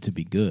listed to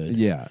be good.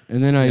 Yeah,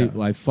 and then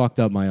Yeah. I fucked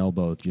up my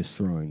elbow just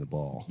throwing the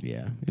ball.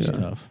 Yeah. It's Yeah.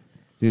 tough.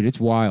 Dude, it's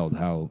wild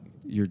how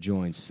your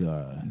joints.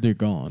 They're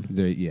gone.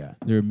 They're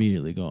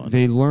Immediately gone.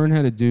 They learn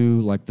how to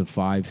do like the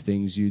 5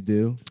 things you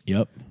do,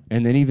 Yep.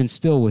 and then even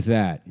still with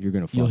that, you're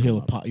gonna fuck You'll hear them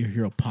a up. pop. You'll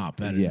hear a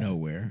pop out of Yeah.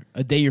 nowhere.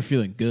 A day you're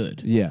feeling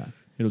good. Yeah,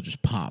 It'll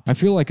just pop. I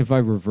feel like if I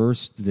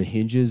reversed the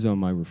hinges on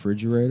my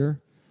refrigerator,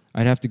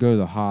 I'd have to go to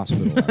the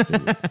hospital.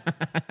 Afterward.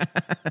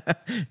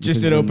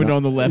 Just Because it the opened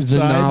on the left the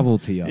side.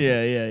 novelty of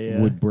it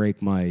Yeah. would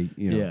break my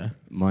Yeah.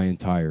 my my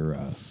entire.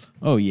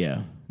 Oh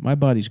yeah, my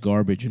body's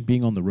garbage, and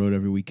being on the road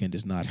every weekend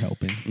is not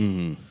helping.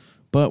 Mhm.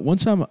 But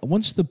once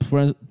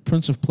the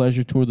Prince of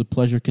Pleasure tour, the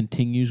pleasure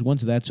continues.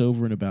 Once that's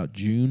over in about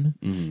June.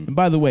 Mhm. And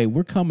by the way,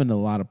 we're coming to a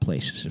lot of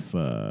places. If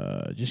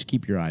just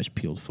keep your eyes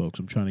peeled, folks.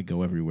 I'm trying to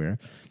go everywhere.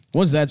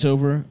 Once that's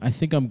over, I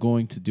think I'm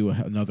going to do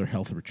another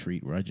health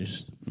retreat where I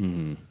just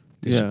Mhm.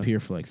 disappear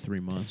for like 3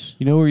 months.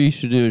 You know where you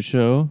should do a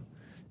show?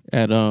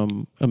 At a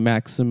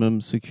maximum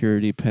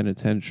security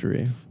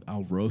penitentiary.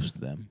 I'll roast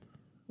them.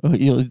 Oh,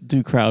 you'll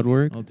do crowd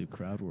work I'll do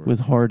crowd work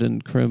with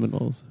hardened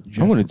criminals.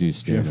 I want to do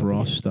stand Jeff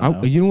Ross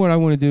style. You know what I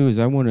want to do is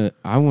I want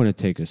to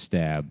take a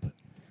stab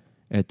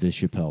at the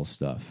Chappelle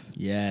stuff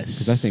Yes,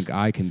 because I think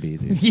I can be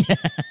the.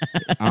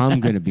 I'm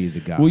going to be the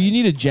guy. Well, you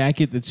need a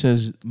jacket that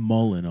says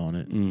Mullen on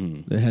it.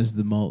 Mhm. That has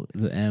the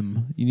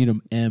M. You need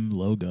an M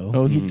logo.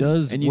 Oh, he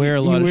does And you- wear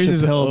a he lot of wears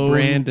his Chappelle own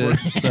branded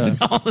brand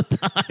stuff. all the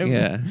time.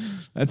 Yeah,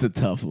 That's a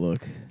tough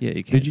look. yeah.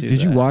 You can't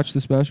Did you watch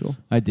the special?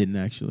 I didn't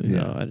actually.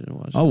 No, I didn't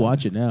watch. I'll it.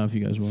 watch it now if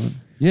you guys want.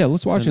 Yeah,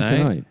 let's watch it Tonight?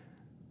 tonight.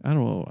 I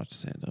don't want to watch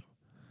stand up.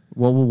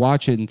 Well, we'll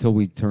watch it until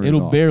we turn it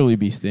It'll off. barely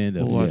be stand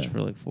up, We'll watch yeah.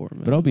 for like 4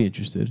 minutes. but I'll be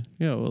interested.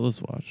 Yeah, well,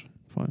 let's watch.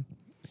 Fine.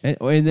 And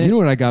then, You know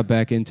what I got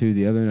back into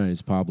the other night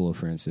is Pablo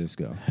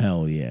Francisco.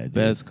 hell yeah, dude.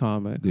 Best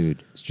comic.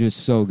 Dude, it's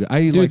just so good.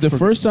 Dude, the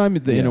first time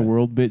the Yeah. Inner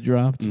World bit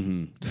dropped,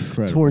 Mhm.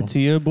 incredible.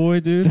 Tortilla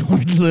Boy, dude.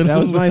 That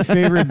was my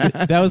favorite.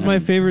 That was my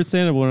favorite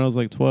stand up when I was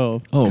like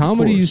 12. Oh, of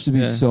comedy course. used to be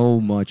Yeah. so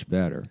much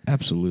better.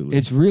 Absolutely.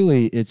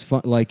 It's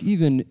fun. Like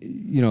even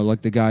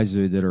like the guys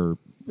that are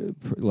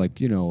like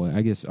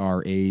I guess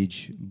our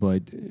age,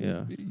 but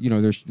Yeah.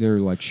 they're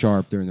like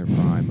sharp. They're in their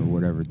prime or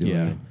whatever. Doing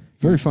Yeah. it.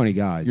 Very funny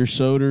guys. your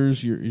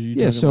Soders, you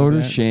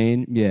Soders,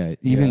 Shane,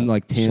 even Yeah.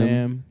 like Tim.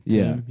 Sam,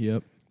 Yeah. Tim,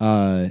 yep.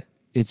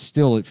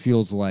 It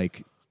feels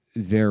like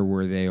they're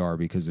where they are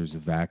because there's a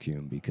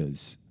vacuum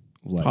because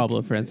like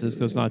Pablo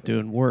Francisco's not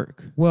doing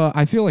work. Well,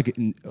 I feel like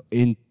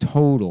in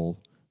total,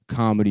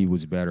 comedy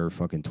was better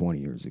fucking 20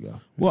 years ago.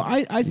 Well,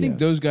 I think Yeah.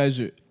 those guys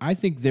are. I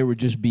think there would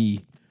just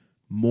be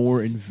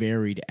more and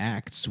varied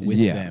acts with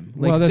Yeah. them.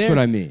 Well, that's they're- what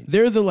I mean.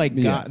 They're the like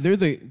Yeah. they're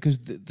the because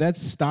that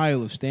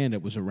style of stand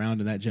up was around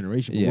in that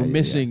generation. But Yeah, we're yeah,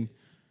 missing.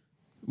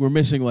 We're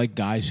missing like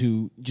guys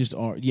who just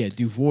are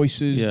do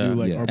voices, Yeah. do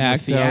like Yeah. are more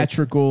Act outs.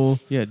 theatrical.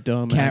 Yeah,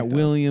 dumb. Cat act out.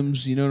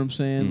 Williams, you know what I'm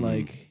saying? Mhm.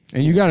 Like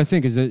And you got to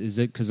think, is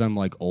it because I'm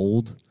like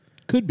old?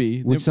 could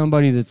be. Would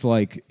somebody that's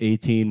like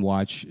 18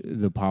 watch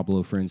the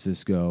Pablo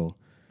Francisco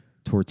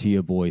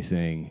Tortilla Boy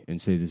thing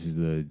and say this is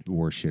the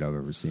worst shit I've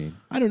ever seen?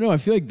 I don't know. I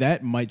feel like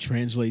that might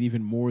translate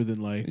even more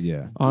than like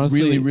Yeah.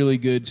 Honestly, really, really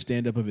good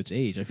stand up of its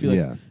age. I feel like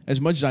Yeah.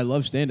 as much as I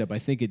love stand up, I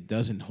think it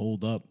doesn't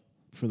hold up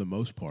for the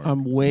most part.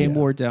 I'm way Yeah.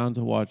 more down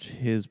to watch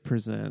his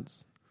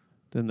presents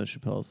than the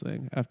Chappelle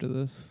thing after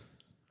this.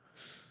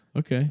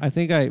 okay. I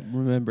think I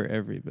remember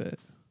every bit.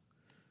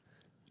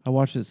 I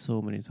watched it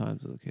so many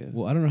times as a kid.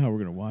 Well, I don't know how we're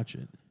gonna watch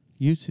it.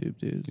 YouTube,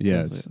 dude.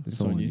 Yeah, definitely-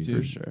 it's on YouTube.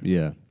 for sure.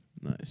 Yeah.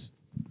 Nice.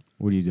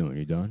 What are you doing?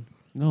 You done?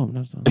 No, I'm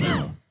not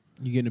done.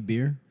 You getting a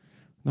beer?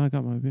 No, I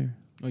got my beer.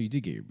 Oh, you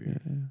did get your Yeah,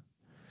 beer.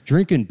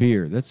 Drinking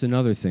beer. That's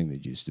another thing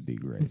that used to be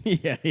great.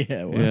 Yeah,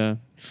 yeah. Well, yeah.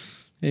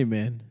 Hey,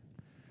 man.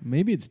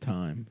 Maybe it's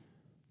time.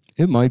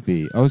 It might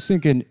be. I was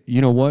thinking,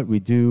 you know what? We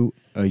do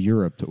a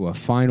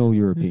final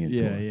European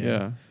Yeah, tour. yeah.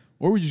 Yeah.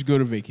 Or we just go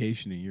to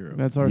vacation in Europe.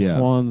 That's our Yeah.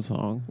 swan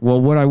song.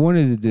 Well, what I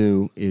wanted to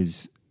do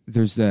is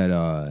there's that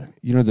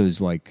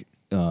those like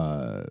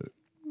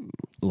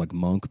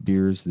monk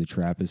beers, the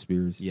Trappist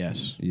beers.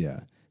 yes.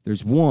 Yeah.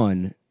 There's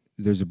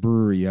a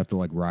brewery you have to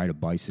like ride a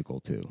bicycle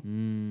to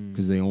Mm.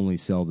 because they only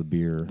sell the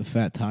beer. The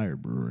Fat Tire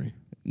Brewery.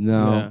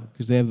 No, Yeah.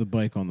 Because they have the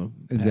bike on the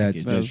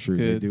package. that's That's true.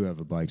 good. They do have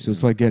a bike, so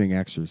it's like getting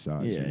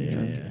exercise. yeah, when you yeah,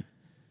 drink yeah. it.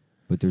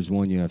 But there's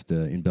one you have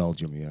to in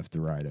Belgium. You have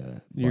to ride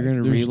a. You're bike. going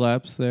to There's-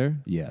 relapse there?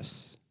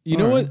 Yes. You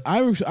know All what?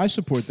 I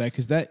support that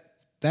because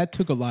that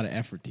took a lot of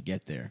effort to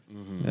get there.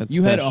 That's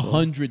You had special.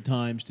 100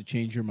 times to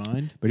change your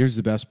mind. But here's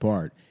the best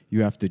part: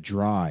 you have to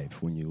drive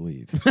when you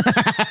leave.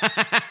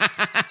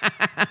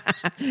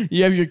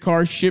 You have your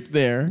car shipped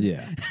there.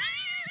 Yeah.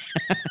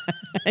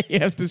 You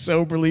have to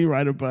soberly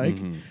ride a bike.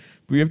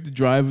 But you have to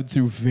drive it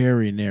through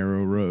very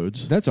narrow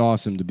roads. That's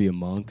awesome to be a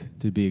monk,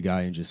 to be a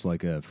guy in just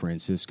like a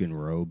Franciscan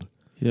robe,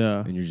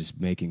 Yeah. and you're just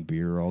making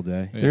beer all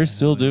day. They're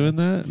still doing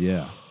that?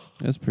 Yeah.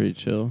 That's pretty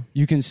chill.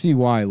 You can see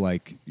why,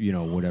 like,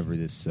 whatever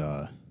this,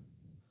 I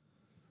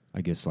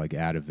guess, like,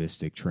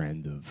 atavistic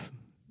trend of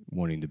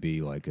wanting to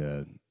be like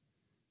a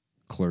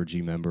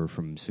clergy member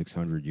from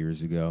 600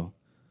 years ago.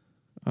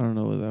 I don't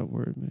know what that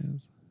word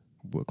means.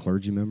 What,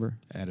 clergy member?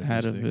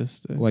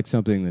 Atavistic. Like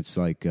something that's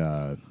like,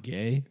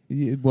 Gay?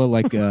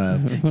 like,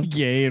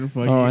 Gay and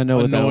fucking Oh, I know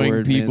what that annoying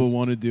word people means.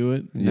 want to do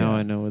it. Now Yeah.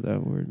 I know what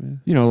that word means.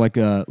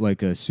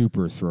 like a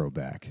super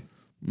throwback,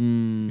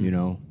 Mm. you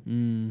know?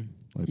 Mm.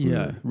 Like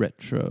Yeah.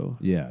 Retro.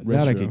 Yeah, that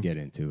I Retro. could get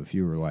into if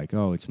you were like,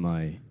 oh, it's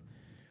my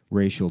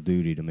racial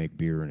duty to make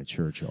beer in a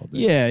church all day.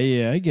 Yeah,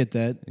 yeah, I get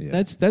that. Yeah.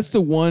 That's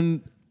the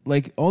one.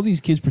 Like all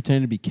these kids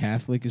pretending to be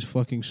Catholic is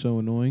fucking so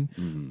annoying.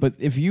 Mhm. But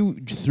if you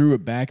threw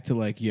it back to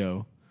like,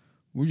 yo,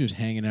 We're just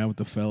hanging out with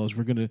the fellas.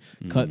 We're gonna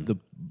cut the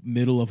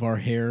middle of our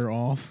hair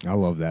off. I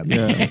love that.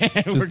 Yeah,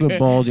 just the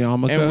bald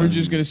yarmulke. And we're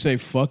just gonna say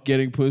 "fuck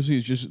getting pussy."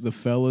 It's just the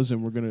fellas,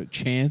 and we're gonna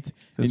chant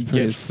That's and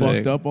pretty get sick.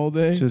 fucked up all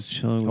day. just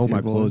chilling. With Hold your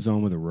my boy. clothes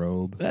on with a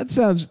robe.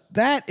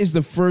 That is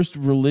the first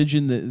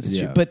religion that.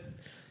 Yeah. But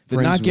the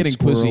Friends not with getting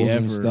pussy squirrels ever.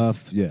 and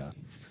stuff. Yeah.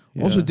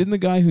 Yeah. Also, didn't the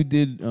guy who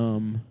did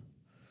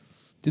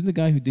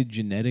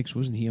genetics,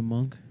 wasn't he a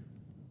monk?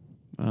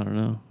 I don't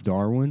know.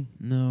 Darwin.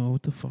 No,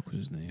 what the fuck was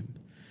his name?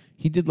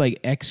 He did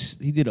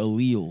he did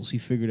alleles. He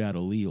figured out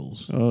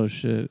alleles. Oh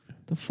shit,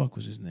 The fuck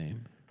was his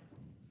name?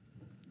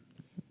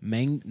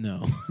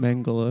 No.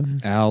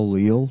 Mengele. Al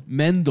Leal.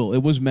 Mendel.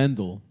 It was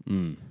Mendel.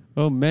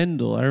 Oh,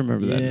 Mendel. I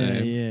remember that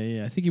name.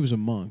 Yeah. I think he was a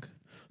monk.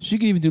 So you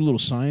can even do little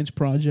science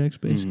projects,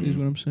 basically, is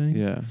what I'm saying.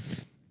 Yeah.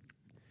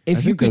 If I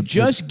you think could the-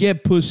 just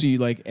get pussy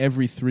like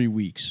every 3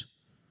 weeks,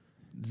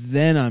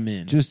 then I'm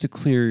in. Just to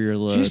clear your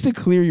load. Just to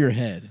clear your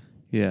head.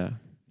 yeah.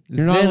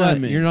 Then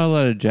I'm in. You're not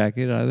allowed to jack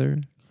it either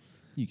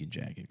You can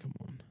jack it. Come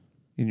on.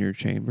 in your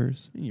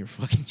chambers. In your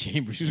fucking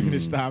chambers. Who's going to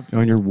stop?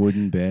 On your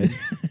wooden bed.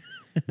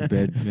 Your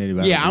bed made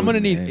about Yeah, I'm going to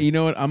wooden need, egg. you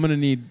know what? I'm going to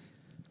need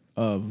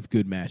a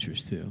good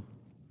mattress, too.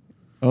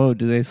 Oh,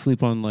 do they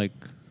sleep on like?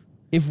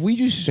 If we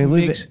just They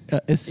live mix,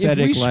 aesthetic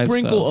if we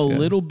sprinkle lifestyles, a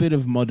little bit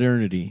of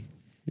modernity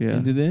Yeah.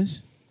 into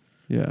this,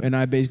 Yeah. and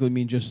I basically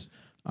mean just,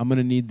 I'm going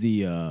to need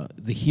the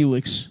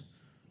Helix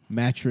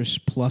mattress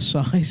plus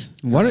size.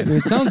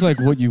 It sounds like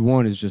what you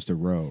want is just a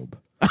robe.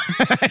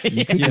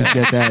 You could just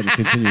get that and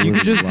continue. You living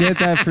could just your life. get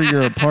that for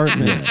your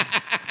apartment.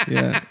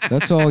 Yeah.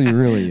 That's all you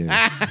really.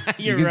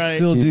 You're you can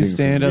still do Keeping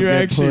stand up. You're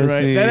get actually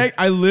pussy. right.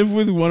 I live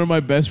with one of my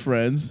best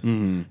friends.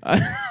 Mm-hmm.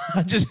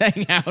 I just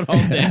hang out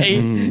all day.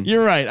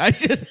 You're right.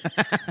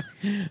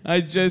 I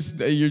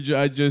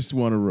just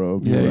want a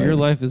robe. Yeah, You're right. your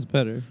life is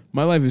better.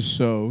 My life is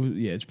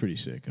it's pretty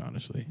sick,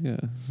 honestly. Yeah,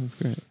 that's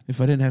great.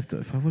 If I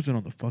wasn't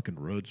on the fucking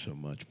road so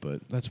much,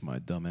 but that's my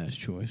dumbass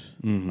choice.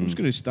 I'm just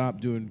gonna stop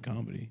doing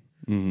comedy.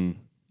 Mm-hmm.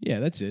 Yeah,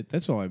 that's it.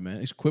 That's all I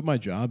meant. Is quit my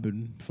job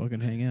and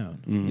fucking hang out.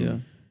 Yeah.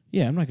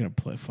 Yeah, I'm not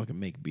gonna fucking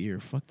make beer.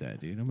 Fuck that,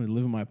 dude. I'm gonna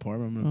live in my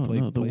apartment. I'm gonna Oh, play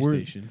no, the word-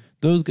 PlayStation.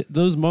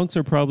 Those monks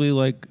are probably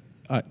like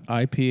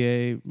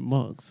IPA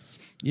monks.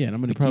 Yeah, and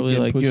I'm gonna They're probably keep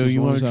like, getting pussy yo, as you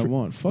long wanna as I tr-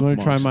 want. Fuck you wanna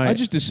try monks. my- I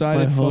just My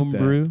decided fuck home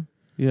that. brew.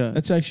 Yeah.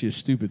 That's actually a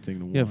stupid thing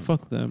to want. Yeah,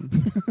 fuck them.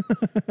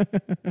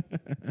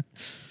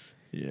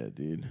 Yeah,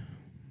 dude.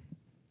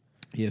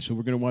 Yeah, so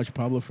we're gonna watch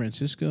Pablo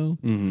Francisco,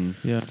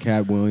 Mm-hmm. Yeah.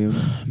 Cat Williams.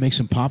 make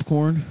some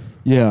popcorn.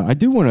 Yeah, I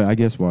do want to. I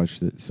guess watch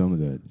some of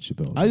that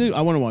Chappelle. I do.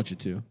 I want to watch it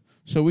too.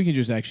 So we can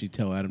just actually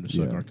tell Adam to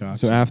suck Yeah. our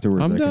cocks. So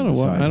afterwards, I'm I down can to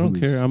watch. decide I don't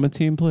who's- care. I'm a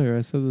team player.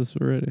 I said this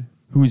already.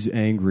 Who's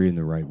angry in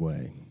the right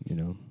way? You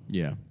know.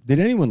 yeah. Did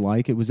anyone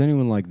like it? Was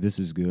anyone like, "This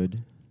is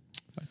good"?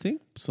 I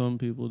think some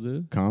people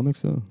did.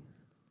 Comics though.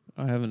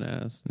 I haven't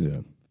asked. Yeah.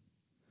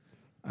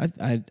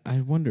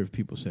 I wonder if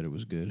people said it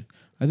was good.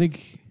 I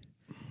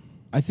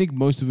think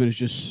most of it is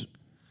just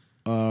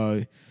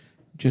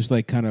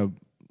like kind of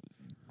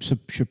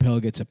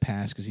Chappelle gets a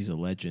pass because he's a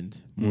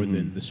legend more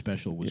than the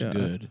special was Yeah.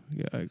 good.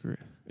 Yeah, I agree.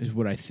 Is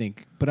what I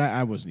think. But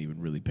I wasn't even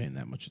really paying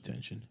that much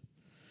attention.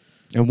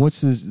 And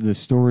what's the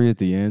story at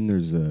the end?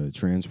 There's a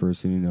trans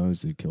person he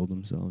knows that killed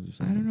themselves or I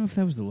something. don't know if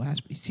that was the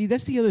last. See,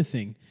 that's the other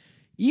thing.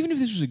 Even if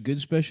this was a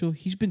good special,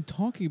 he's been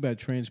talking about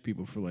trans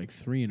people for like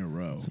 3 in a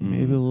row. So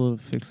maybe a little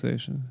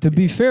fixation. To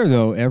be fair,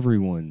 though,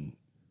 everyone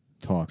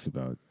talks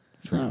about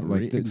Not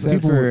really.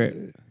 Except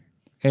for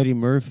Eddie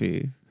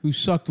Murphy. Who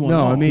sucked one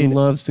No, off. I mean- He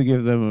loves to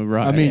give them a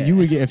ride. I mean, you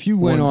would get if you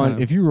went One on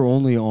time. if you were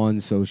only on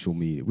social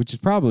media, which is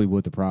probably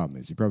what the problem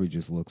is. He probably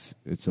just looks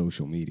at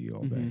social media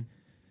all day.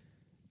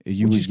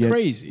 You Which would is get,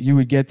 crazy. You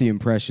would get the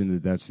impression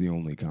that that's the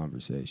only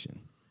conversation,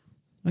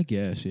 I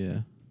guess, yeah.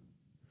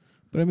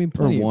 But I mean,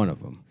 or one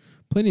of them.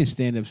 plenty of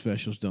stand-up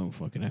specials don't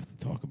fucking have to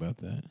talk about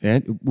that.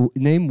 And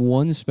name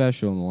one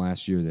special in the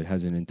last year that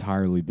hasn't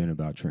entirely been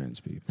about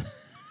trans people.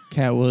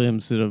 Cat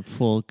Williams did a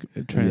full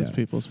trans Yeah.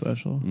 people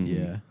special. Mhm.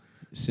 Yeah.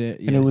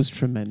 And it was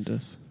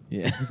tremendous.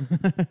 yeah.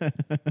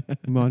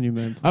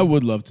 Monumental. I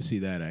would love to see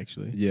that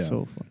actually. Yeah.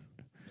 So fun.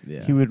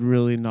 Yeah. He would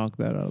really knock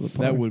that out of the park.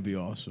 that would be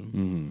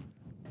awesome.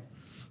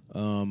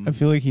 Mm-hmm. I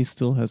feel like he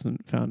still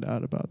hasn't found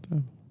out about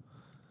them.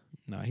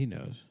 Nah, he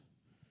knows.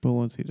 But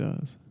once he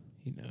does.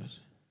 He knows.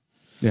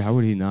 Yeah, how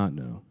would he not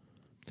know?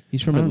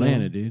 He's from I don't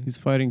Atlanta, know. dude. He's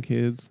fighting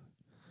kids.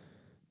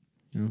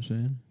 You know what I'm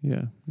saying?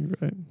 Yeah, you're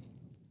right.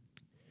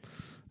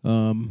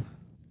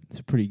 It's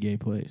a pretty gay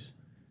place.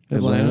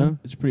 Atlanta?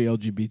 It's a pretty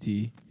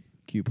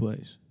LGBTQ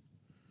place.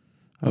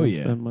 I Oh, don't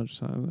yeah. spend much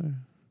time there.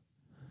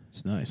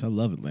 It's nice. I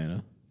love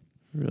Atlanta.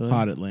 Really?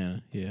 Hot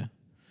Atlanta, yeah.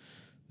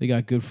 They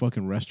got good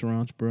fucking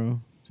restaurants,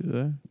 bro. Do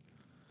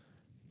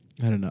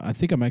they? I don't know. I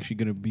think I'm actually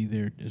going to be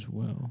there as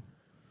well.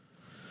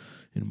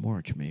 In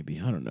March, maybe.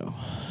 I don't know.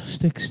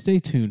 Stay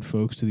tuned,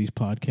 folks, to these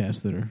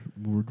podcasts that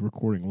we're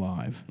recording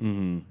live.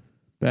 Mm-hmm.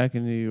 Back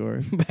in New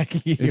York. Back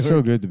in New It's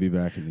so good to be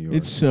back in New York.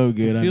 It's so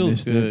good. It I feels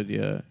missed good,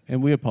 yeah.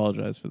 And we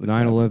apologize for the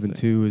 9/11 thing.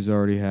 2 has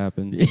already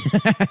happened.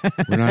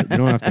 We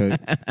don't have to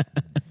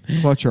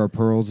clutch our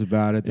pearls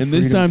about it. The And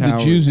this Freedom time the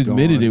Tower Jews is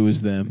admitted gone. it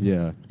was them.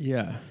 Yeah.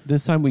 Yeah.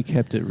 This time we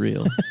kept it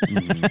real.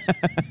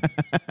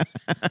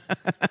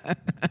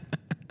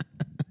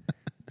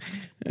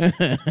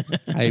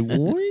 I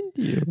warned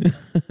you.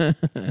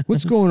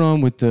 What's going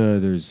on with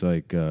there's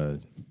like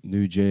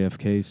new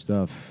JFK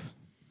stuff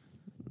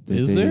that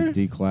Is they there?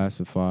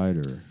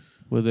 declassified or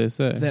What did they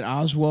say? That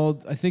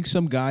Oswald, I think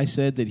some guy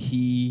said that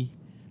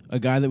a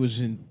guy that was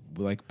in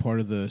like part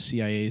of the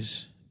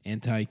CIA's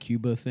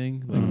anti-Cuba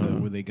thing, like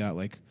where they got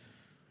like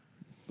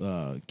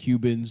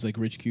Cubans, like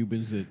rich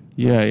Cubans that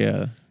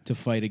yeah. to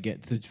fight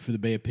for the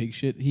Bay of Pigs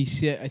shit. He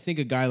said, I think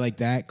a guy like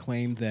that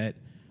claimed that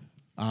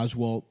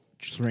Oswald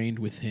trained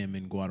with him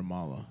in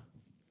Guatemala.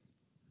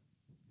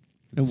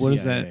 And what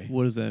does CIA. that?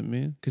 What does that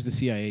mean? Because the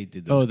CIA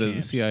did those. Oh, the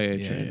camps. CIA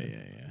yeah, trained.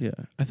 yeah.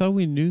 Yeah, I thought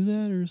we knew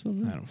that or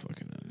something. I don't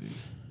fucking know, dude.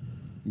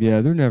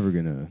 yeah, they're never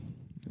gonna.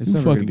 It's Who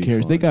never gonna fucking be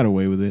cares? funny. They got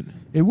away with it.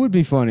 It would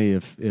be funny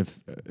if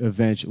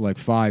eventually, like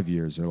 5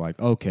 years, they're like,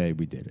 okay,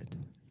 we did it.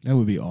 That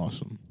would be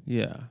awesome.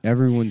 Yeah.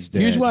 Everyone's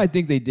dead. Here's why I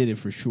think they did it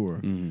for sure.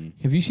 Mm-mm.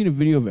 Have you seen a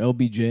video of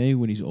LBJ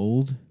when he's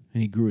old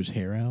and he grew his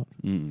hair out?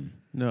 Mm-mm.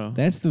 No.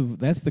 That's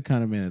the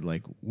kind of man that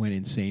like went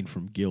insane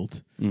from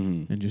guilt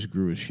Mm-mm. and just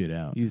grew his shit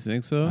out. You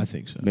think so? I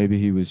think so. Maybe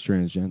he was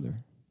transgender.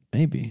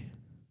 Maybe.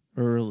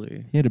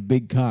 Early. He had a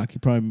big cock. He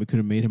probably could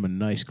have made him a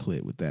nice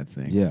clit with that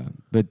thing. Yeah,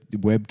 but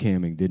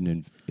webcamming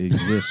didn't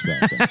exist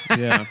back then,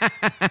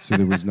 Yeah. so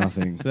there was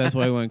nothing. So that's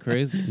why he went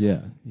crazy. Yeah,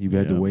 you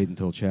had to Yeah. wait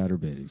until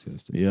ChatterBait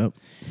existed. Yep.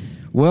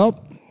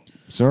 Well,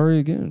 sorry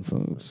again,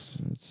 folks.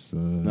 It's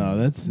No,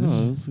 that's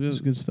No, this that's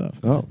is good stuff.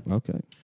 oh, okay.